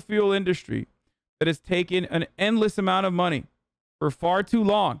fossil fuel industry that has taken an endless amount of money for far too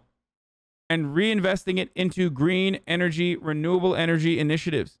long and reinvesting it into green energy, renewable energy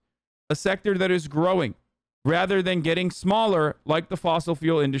initiatives, a sector that is growing rather than getting smaller like the fossil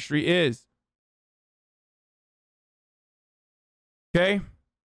fuel industry is. Okay?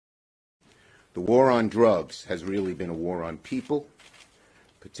 The war on drugs has really been a war on people,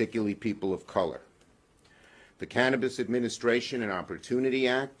 particularly people of color. The Cannabis Administration and Opportunity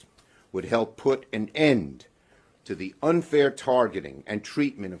Act would help put an end to the unfair targeting and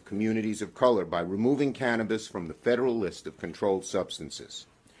treatment of communities of color by removing cannabis from the federal list of controlled substances.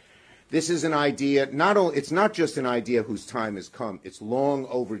 This is an idea, it's not just an idea whose time has come, it's long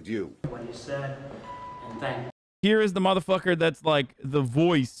overdue. What you said, and thank you. Here is the motherfucker that's like the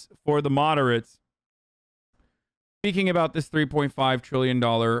voice for the moderates speaking about this $3.5 trillion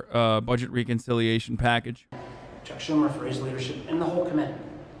budget reconciliation package. Chuck Schumer for his leadership and the whole committee.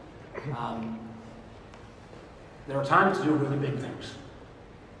 There are times to do really big things.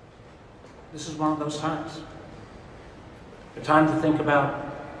 This is one of those times. The time to think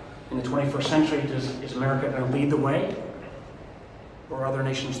about, in the 21st century, is America going to lead the way? Or are other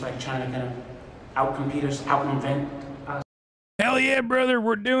nations like China going to outcompete us, out-invent us. Hell yeah, brother,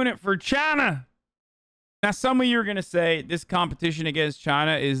 we're doing it for China. Now, some of you are going to say this competition against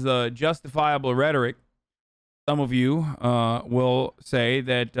China is justifiable rhetoric. Some of you will say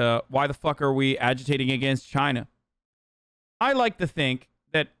that why the fuck are we agitating against China? I like to think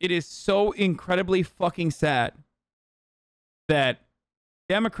that it is so incredibly fucking sad that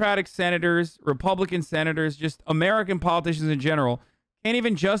Democratic senators, Republican senators, just American politicians in general can't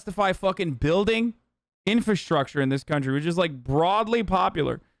even justify fucking building infrastructure in this country, which is like broadly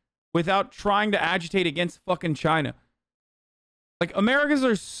popular, without trying to agitate against fucking China. Like, Americans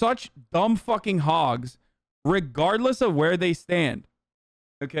are such dumb fucking hogs, regardless of where they stand,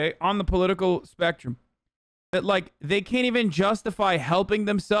 okay, on the political spectrum, that, like, they can't even justify helping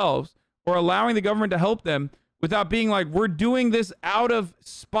themselves or allowing the government to help them without being like, we're doing this out of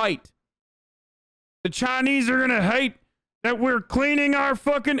spite. The Chinese are gonna hate that we're cleaning our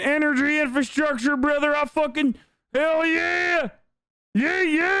fucking energy infrastructure, brother. I fucking, hell yeah! Yay,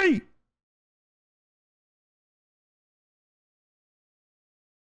 yay!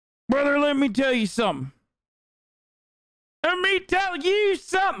 Brother, let me tell you something. Let me tell you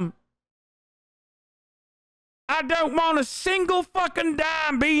something. I don't want a single fucking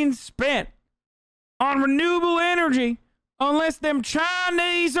dime being spent on renewable energy unless them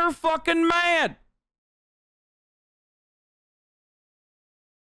Chinese are fucking mad.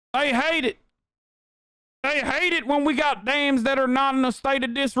 They hate it. They hate it when we got dams that are not in a state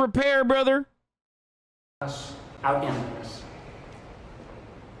of disrepair, brother. Us out in this.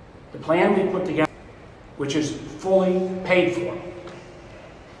 The plan we put together, which is fully paid for,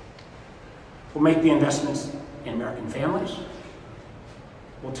 will make the investments in American families.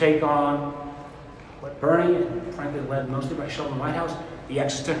 We'll take on what Bernie and frankly led mostly by Sheldon Whitehouse, the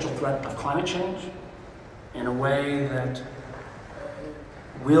existential threat of climate change in a way that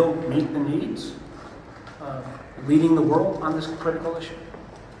will meet the needs of leading the world on this critical issue.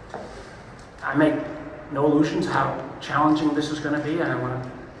 I make no illusions how challenging this is going to be, and I want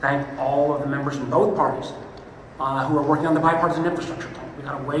to thank all of the members in both parties who are working on the bipartisan infrastructure plan. We've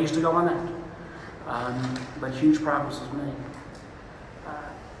got a ways to go on that, but huge progress is made.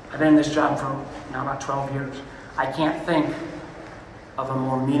 I've been in this job for now about 12 years. I can't think of a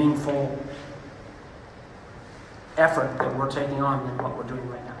more meaningful effort that we're taking on than what we're doing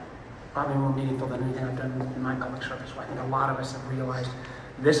right now. Probably more meaningful than anything I've done in my public service. I think a lot of us have realized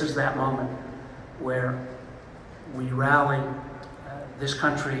this is that moment where we rally this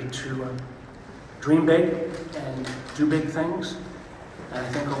country to dream big and do big things. And I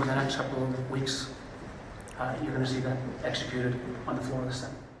think over the next couple of weeks, you're going to see that executed on the floor of the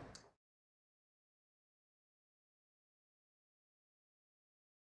Senate.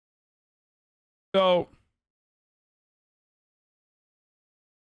 So,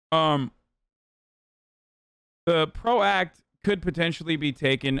 the PRO Act could potentially be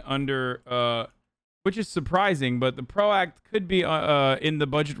taken under, which is surprising, but the PRO Act could be in the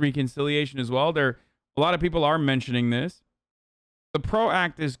budget reconciliation as well. A lot of people are mentioning this. The PRO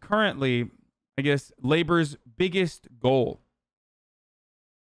Act is currently, I guess, Labor's biggest goal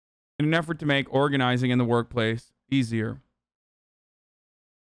in an effort to make organizing in the workplace easier.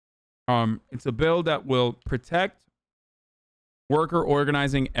 It's a bill that will protect worker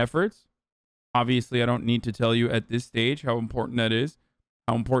organizing efforts. Obviously, I don't need to tell you at this stage how important that is,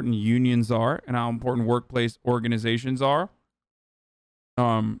 how important unions are, and how important workplace organizations are,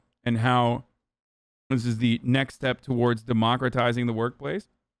 and how this is the next step towards democratizing the workplace.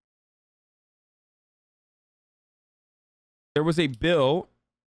 There was a bill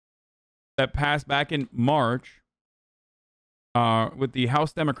that passed back in March with the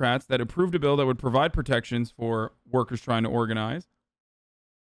House Democrats that approved a bill that would provide protections for workers trying to organize.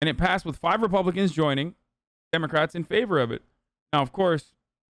 And it passed with 5 Republicans joining Democrats in favor of it. Now, of course,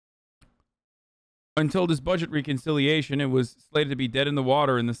 until this budget reconciliation, it was slated to be dead in the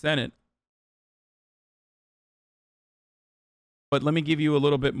water in the Senate. But let me give you a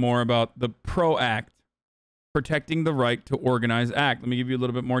little bit more about the PRO Act, Protecting the Right to Organize Act. Let me give you a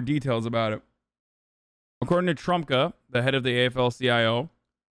little bit more details about it. According to Trumpka, the head of the AFL-CIO,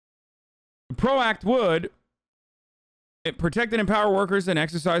 the PRO Act would protect and empower workers and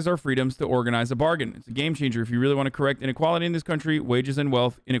exercise our freedoms to organize a bargain. It's a game changer if you really want to correct inequality in this country, wages and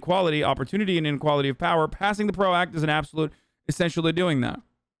wealth inequality, opportunity and inequality of power. Passing the PRO Act is an absolute essential to doing that.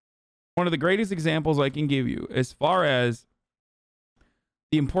 One of the greatest examples I can give you as far as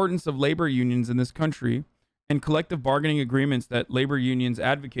the importance of labor unions in this country and collective bargaining agreements that labor unions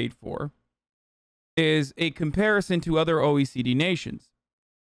advocate for is a comparison to other OECD nations.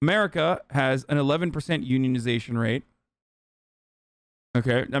 America has an 11% unionization rate.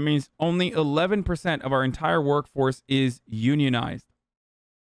 Okay, that means only 11% of our entire workforce is unionized.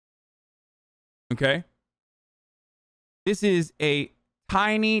 Okay? This is a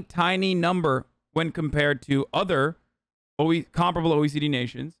tiny, tiny number when compared to other comparable OECD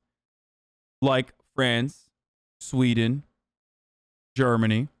nations like France, Sweden,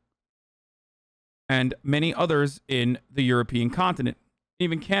 Germany, and many others in the European continent,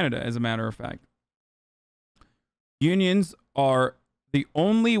 even Canada, as a matter of fact. Unions are the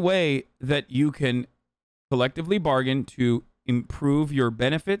only way that you can collectively bargain to improve your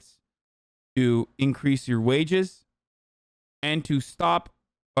benefits, to increase your wages, and to stop,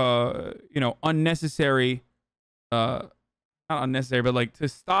 unnecessary, not unnecessary, but like to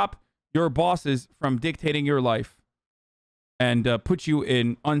stop your bosses from dictating your life and put you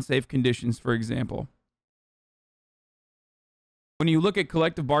in unsafe conditions, for example. When you look at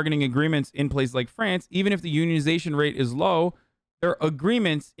collective bargaining agreements in places like France, even if the unionization rate is low, their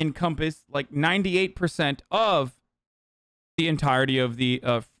agreements encompass like 98% of the entirety of the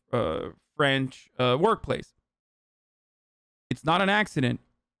French workplace. It's not an accident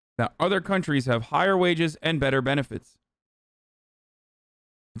that other countries have higher wages and better benefits.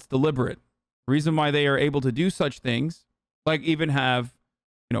 It's deliberate. The reason why they are able to do such things, like even have,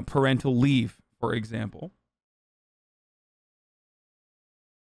 parental leave, for example.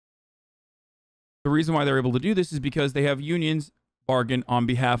 The reason why they're able to do this is because they have unions bargain on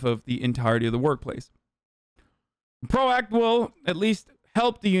behalf of the entirety of the workplace. The PRO Act will at least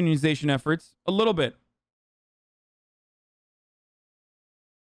help the unionization efforts a little bit.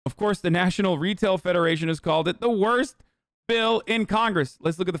 Of course, the National Retail Federation has called it the worst bill in Congress.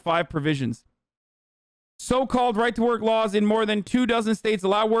 Let's look at the 5 provisions. So-called right-to-work laws in more than 24 states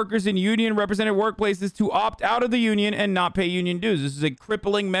allow workers in union-represented workplaces to opt out of the union and not pay union dues. This is a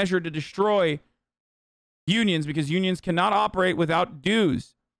crippling measure to destroy unions because unions cannot operate without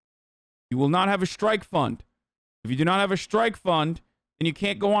dues. You will not have a strike fund. If you do not have a strike fund, then you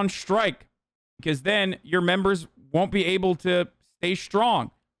can't go on strike because then your members won't be able to stay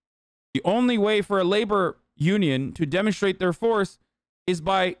strong. The only way for a labor union to demonstrate their force is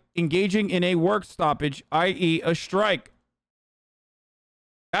by engaging in a work stoppage, i.e. a strike.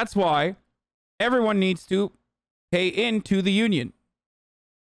 That's why everyone needs to pay into the union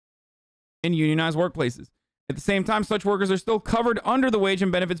in unionized workplaces. At the same time, such workers are still covered under the wage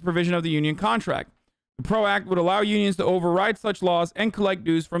and benefits provision of the union contract. The PRO Act would allow unions to override such laws and collect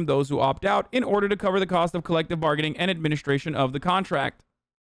dues from those who opt out in order to cover the cost of collective bargaining and administration of the contract.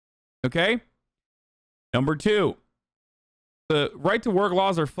 Okay? Number 2. The right to work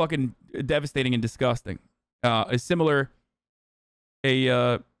laws are fucking devastating and disgusting. A similar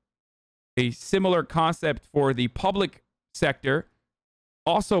concept for the public sector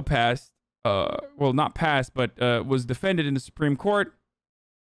also passed, not passed, but was defended in the Supreme Court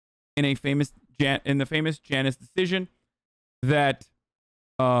in the famous Janus decision that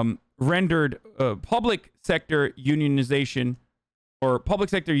rendered public sector unionization or public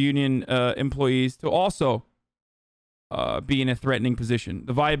sector union employees to also be in a threatening position.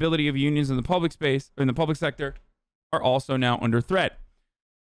 The viability of unions in the public space, or in the public sector, are also now under threat.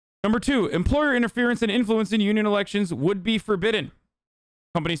 Number 2, employer interference and influence in union elections would be forbidden.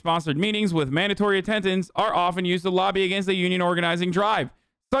 Company-sponsored meetings with mandatory attendance are often used to lobby against the union organizing drive.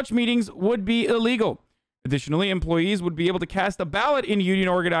 Such meetings would be illegal. Additionally, employees would be able to cast a ballot in union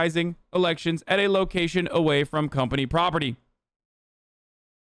organizing elections at a location away from company property.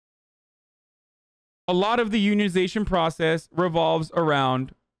 A lot of the unionization process revolves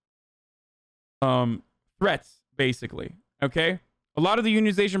around threats, basically. Okay? A lot of the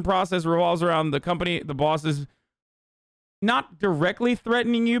unionization process revolves around the company, the bosses, not directly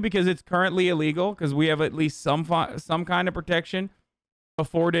threatening you because it's currently illegal, because we have at least some kind of protection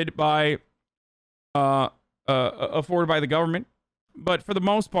afforded by the government. But for the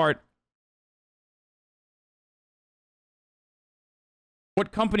most part,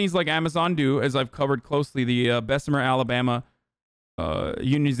 what companies like Amazon do, as I've covered closely, the Bessemer, Alabama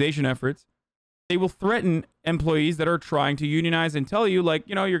unionization efforts, they will threaten employees that are trying to unionize and tell you, like,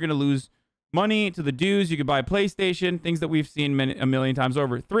 you're going to lose money to the dues, you could buy a PlayStation, things that we've seen a million times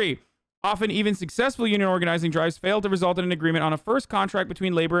over. 3, often even successful union organizing drives fail to result in an agreement on a first contract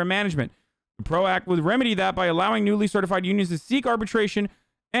between labor and management. The PRO Act would remedy that by allowing newly certified unions to seek arbitration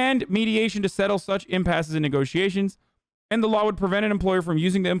and mediation to settle such impasses in negotiations. And the law would prevent an employer from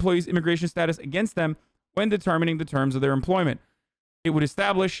using the employee's immigration status against them when determining the terms of their employment. It would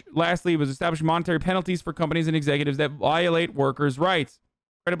establish monetary penalties for companies and executives that violate workers' rights.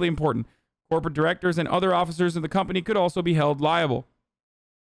 Incredibly important. Corporate directors and other officers of the company could also be held liable.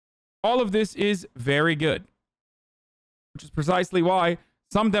 All of this is very good. which is precisely why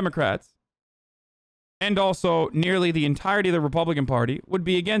some Democrats and also nearly the entirety of the Republican Party would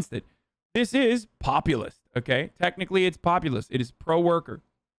be against it. This is populist, okay? Technically, it's populist. It is pro-worker.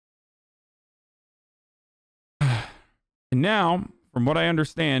 And now, from what I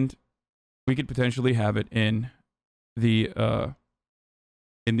understand, we could potentially have it in the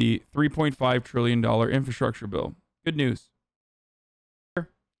 $3.5 trillion infrastructure bill. Good news.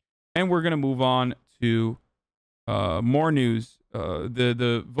 And we're going to move on to more news.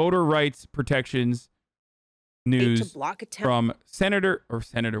 The voter rights protections news from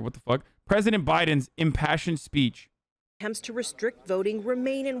President Biden's impassioned speech. Attempts to restrict voting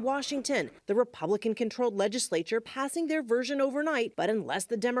remain in Washington, the Republican-controlled legislature passing their version overnight, but unless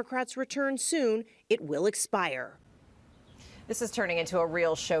the Democrats return soon, it will expire. This is turning into a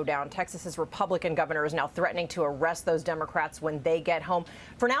real showdown. Texas's Republican governor is now threatening to arrest those Democrats when they get home.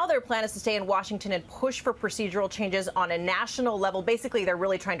 For now, their plan is to stay in Washington and push for procedural changes on a national level. Basically, they're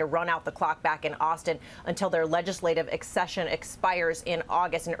really trying to run out the clock back in Austin until their legislative session expires in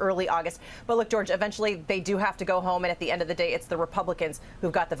early August. But look, George, eventually they do have to go home. And at the end of the day, it's the Republicans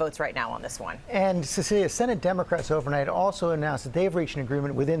who've got the votes right now on this one. And Cecilia, Senate Democrats overnight also announced that they've reached an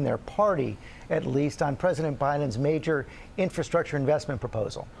agreement within their party, at least, on President Biden's major infrastructure investment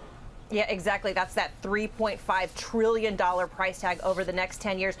proposal. Yeah, exactly. That's that $3.5 trillion price tag over the next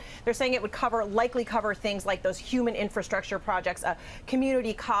 10 years. They're saying it would likely cover things like those human infrastructure projects,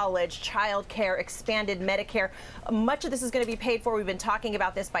 community college, child care, expanded Medicare. Much of this is going to be paid for. We've been talking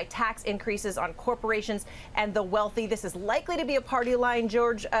about this by tax increases on corporations and the wealthy. This is likely to be a party line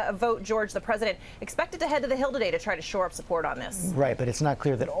vote. George, the president expected to head to the Hill today to try to shore up support on this. Right, but it's not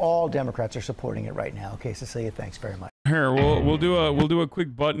clear that all Democrats are supporting it right now. Okay, Cecilia, thanks very much. Here, we'll do a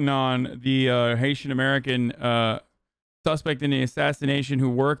quick button on the Haitian American suspect in the assassination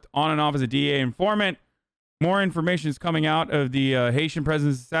who worked on and off as a DEA informant. More information is coming out of the Haitian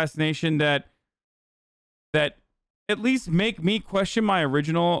president's assassination that at least make me question my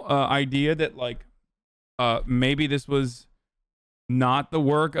original idea that maybe this was not the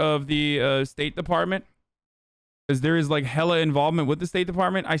work of the State Department, because there is hella involvement with the State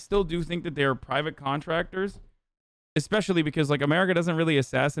Department. I still do think that they are private contractors. Especially because America doesn't really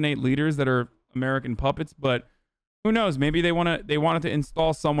assassinate leaders that are American puppets, but who knows? Maybe they wanted to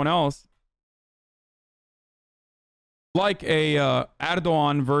install someone else, like a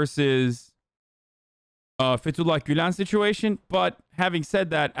Erdogan versus Fethullah Gulen situation. But having said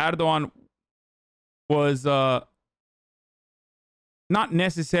that, Erdogan was not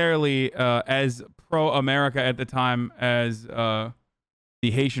necessarily as pro-America at the time as the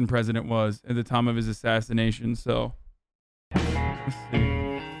Haitian president was at the time of his assassination. So.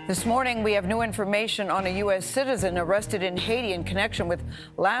 This morning, we have new information on a U.S. citizen arrested in Haiti in connection with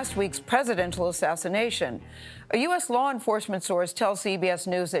last week's presidential assassination. A U.S. law enforcement source tells CBS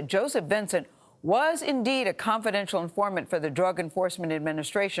News that Joseph Vincent was indeed a confidential informant for the Drug Enforcement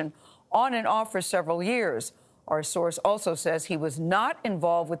Administration on and off for several years. Our source also says he was not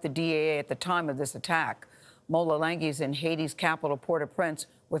involved with the DEA at the time of this attack. Mola Langui is in Haiti's capital, Port-au-Prince,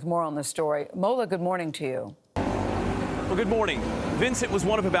 with more on the story. Mola, good morning to you. Well, good morning. Vincent was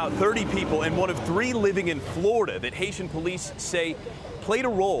one of about 30 people and one of 3 living in Florida that Haitian police say played a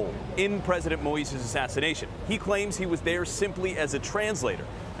role in President Moïse's assassination. He claims he was there simply as a translator.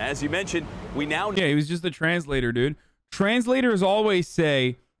 As you mentioned, we now... Yeah, he was just a translator, dude. Translators always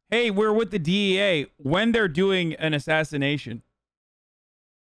say, hey, we're with the DEA when they're doing an assassination.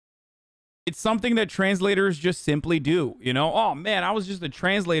 It's something that translators just simply do, you know? Oh, man, I was just a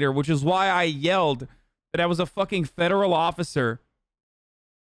translator, which is why I yelled that I was a fucking federal officer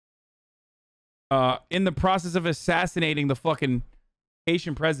in the process of assassinating the fucking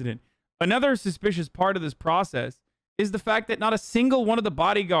Haitian president. Another suspicious part of this process is the fact that not a single one of the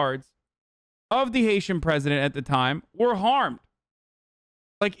bodyguards of the Haitian president at the time were harmed.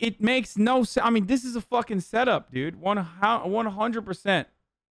 It makes no sense. I mean, this is a fucking setup, dude. 100%.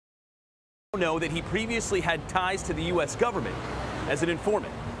 Know that he previously had ties to the U.S. government as an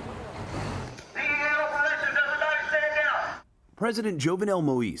informant. President Jovenel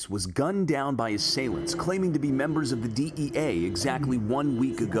Moïse was gunned down by assailants claiming to be members of the DEA exactly 1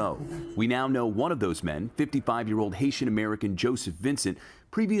 week ago. We now know one of those men, 55-year-old Haitian-American Joseph Vincent,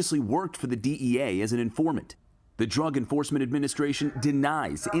 previously worked for the DEA as an informant. The Drug Enforcement Administration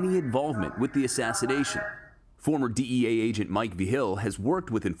denies any involvement with the assassination. Former DEA agent Mike Vigil has worked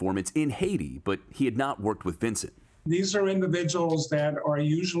with informants in Haiti, but he had not worked with Vincent. These are individuals that are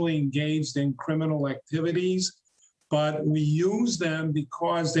usually engaged in criminal activities, but we use them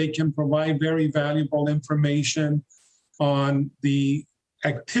because they can provide very valuable information on the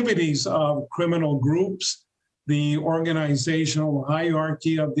activities of criminal groups the organizational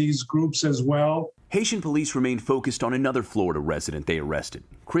hierarchy of these groups as well. Haitian police remain focused on another Florida resident they arrested,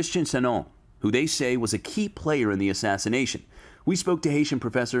 Christian Sanon, who they say was a key player in the assassination. We spoke to Haitian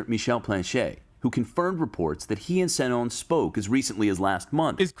professor Michel Planchet, who confirmed reports that he and Sanon spoke as recently as last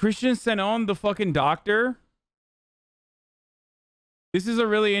month. Is Christian Sanon the fucking doctor? This is a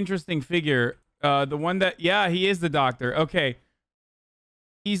really interesting figure. The one that, yeah, he is the doctor. Okay.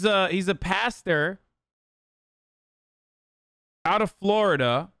 He's a pastor out of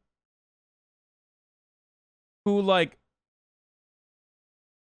Florida who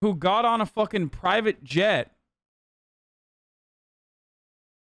got on a fucking private jet.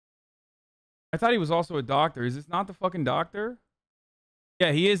 I thought he was also a doctor. Is this not the fucking doctor?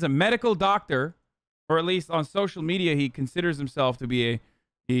 Yeah, he is a medical doctor, or at least on social media, he considers himself to be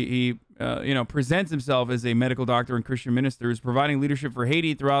he presents himself as a medical doctor and Christian minister who's providing leadership for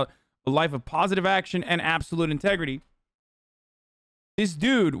Haiti throughout a life of positive action and absolute integrity. This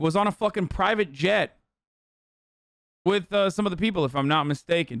dude was on a fucking private jet with some of the people, if I'm not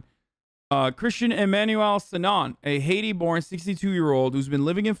mistaken. Christian Emmanuel Sanon, a Haiti-born 62-year-old who's been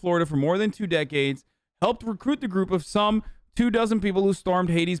living in Florida for more than 2 decades, helped recruit the group of some 24 people who stormed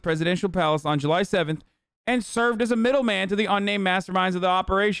Haiti's presidential palace on July 7th and served as a middleman to the unnamed masterminds of the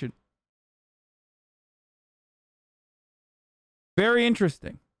operation. Very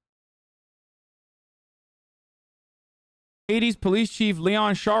interesting. Haiti's police chief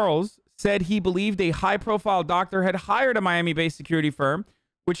Leon Charles said he believed a high-profile doctor had hired a Miami-based security firm,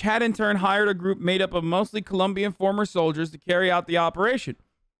 which had in turn hired a group made up of mostly Colombian former soldiers to carry out the operation.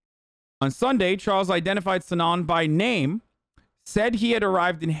 On Sunday, Charles identified Sanon by name, said he had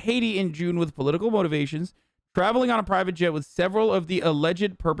arrived in Haiti in June with political motivations, traveling on a private jet with several of the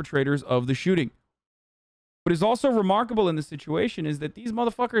alleged perpetrators of the shooting. What is also remarkable in this situation is that these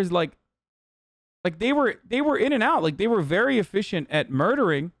motherfuckers, like they were in and out. Like, they were very efficient at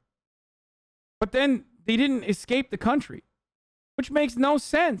murdering, but then they didn't escape the country, which makes no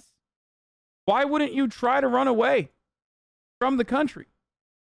sense. Why wouldn't you try to run away from the country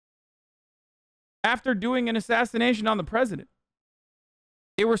after doing an assassination on the president?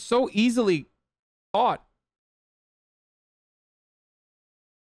 They were so easily caught.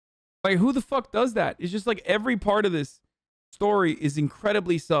 Like, who the fuck does that? It's just like every part of this story is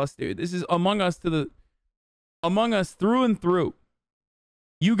incredibly sus, dude. This is Among Us through and through.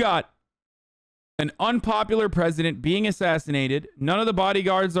 You got an unpopular president being assassinated. None of the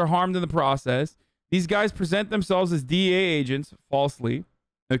bodyguards are harmed in the process. These guys present themselves as DEA agents falsely.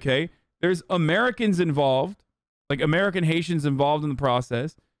 Okay. There's Americans involved, like American Haitians involved in the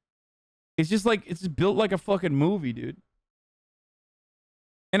process. It's just like, it's just built like a fucking movie, dude.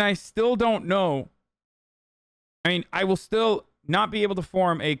 And I still don't know. I mean, I will still not be able to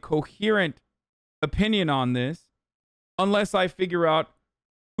form a coherent opinion on this unless I figure out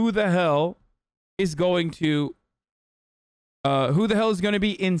who the hell is going to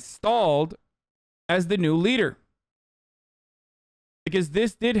be installed as the new leader. Because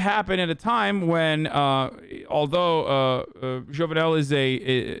this did happen at a time when, although Jovenel is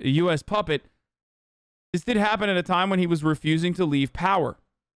a U.S. puppet, this did happen at a time when he was refusing to leave power.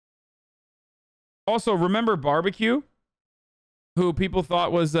 Also, remember Barbecue, who people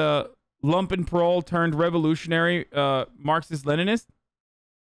thought was a lumpenprole turned revolutionary Marxist-Leninist?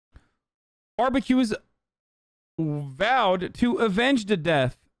 Barbecue is vowed to avenge the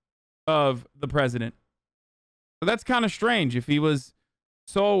death of the president. So that's kind of strange. If he was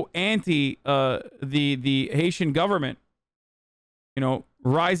so anti the Haitian government, you know,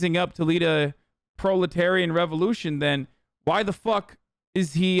 rising up to lead a proletarian revolution, then why the fuck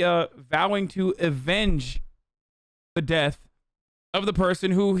is he vowing to avenge the death of the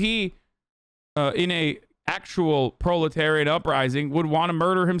person who he, in a actual proletarian uprising, would want to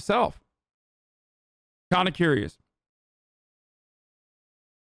murder himself? Kind of curious.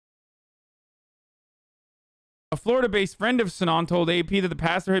 A Florida-based friend of Sanon told AP that the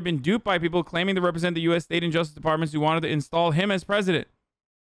pastor had been duped by people claiming to represent the U.S. State and Justice Departments who wanted to install him as president.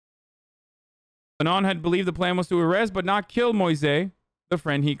 Sanon had believed the plan was to arrest but not kill Moise, the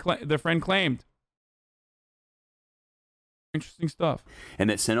friend claimed. Interesting stuff. And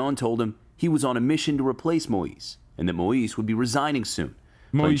that Sanon told him he was on a mission to replace Moise, and that Moise would be resigning soon.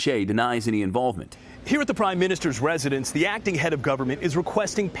 Planchet denies any involvement. Here at the Prime Minister's residence, the acting head of government is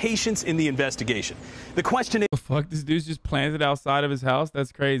requesting patience in the investigation. The question the fuck, this dude's just planted outside of his house?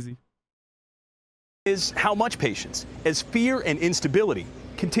 That's crazy. Is how much patience as fear and instability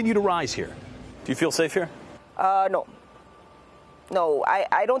continue to rise here? Do you feel safe here? No. No,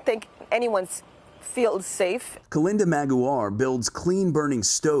 I don't think anyone feels safe. Kalinda Maguire builds clean-burning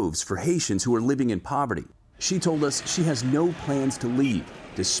stoves for Haitians who are living in poverty. She told us she has no plans to leave,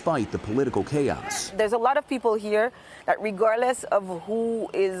 despite the political chaos. There's a lot of people here that, regardless of who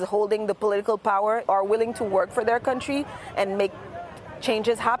is holding the political power, are willing to work for their country and make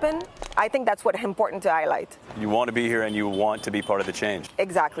changes happen. I think that's what's important to highlight. You want to be here and you want to be part of the change.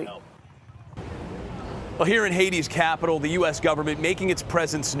 Exactly. Well, here in Haiti's capital, the U.S. government making its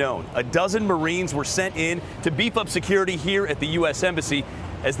presence known. A dozen Marines were sent in to beef up security here at the U.S. Embassy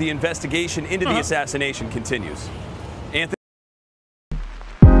as the investigation into the assassination continues.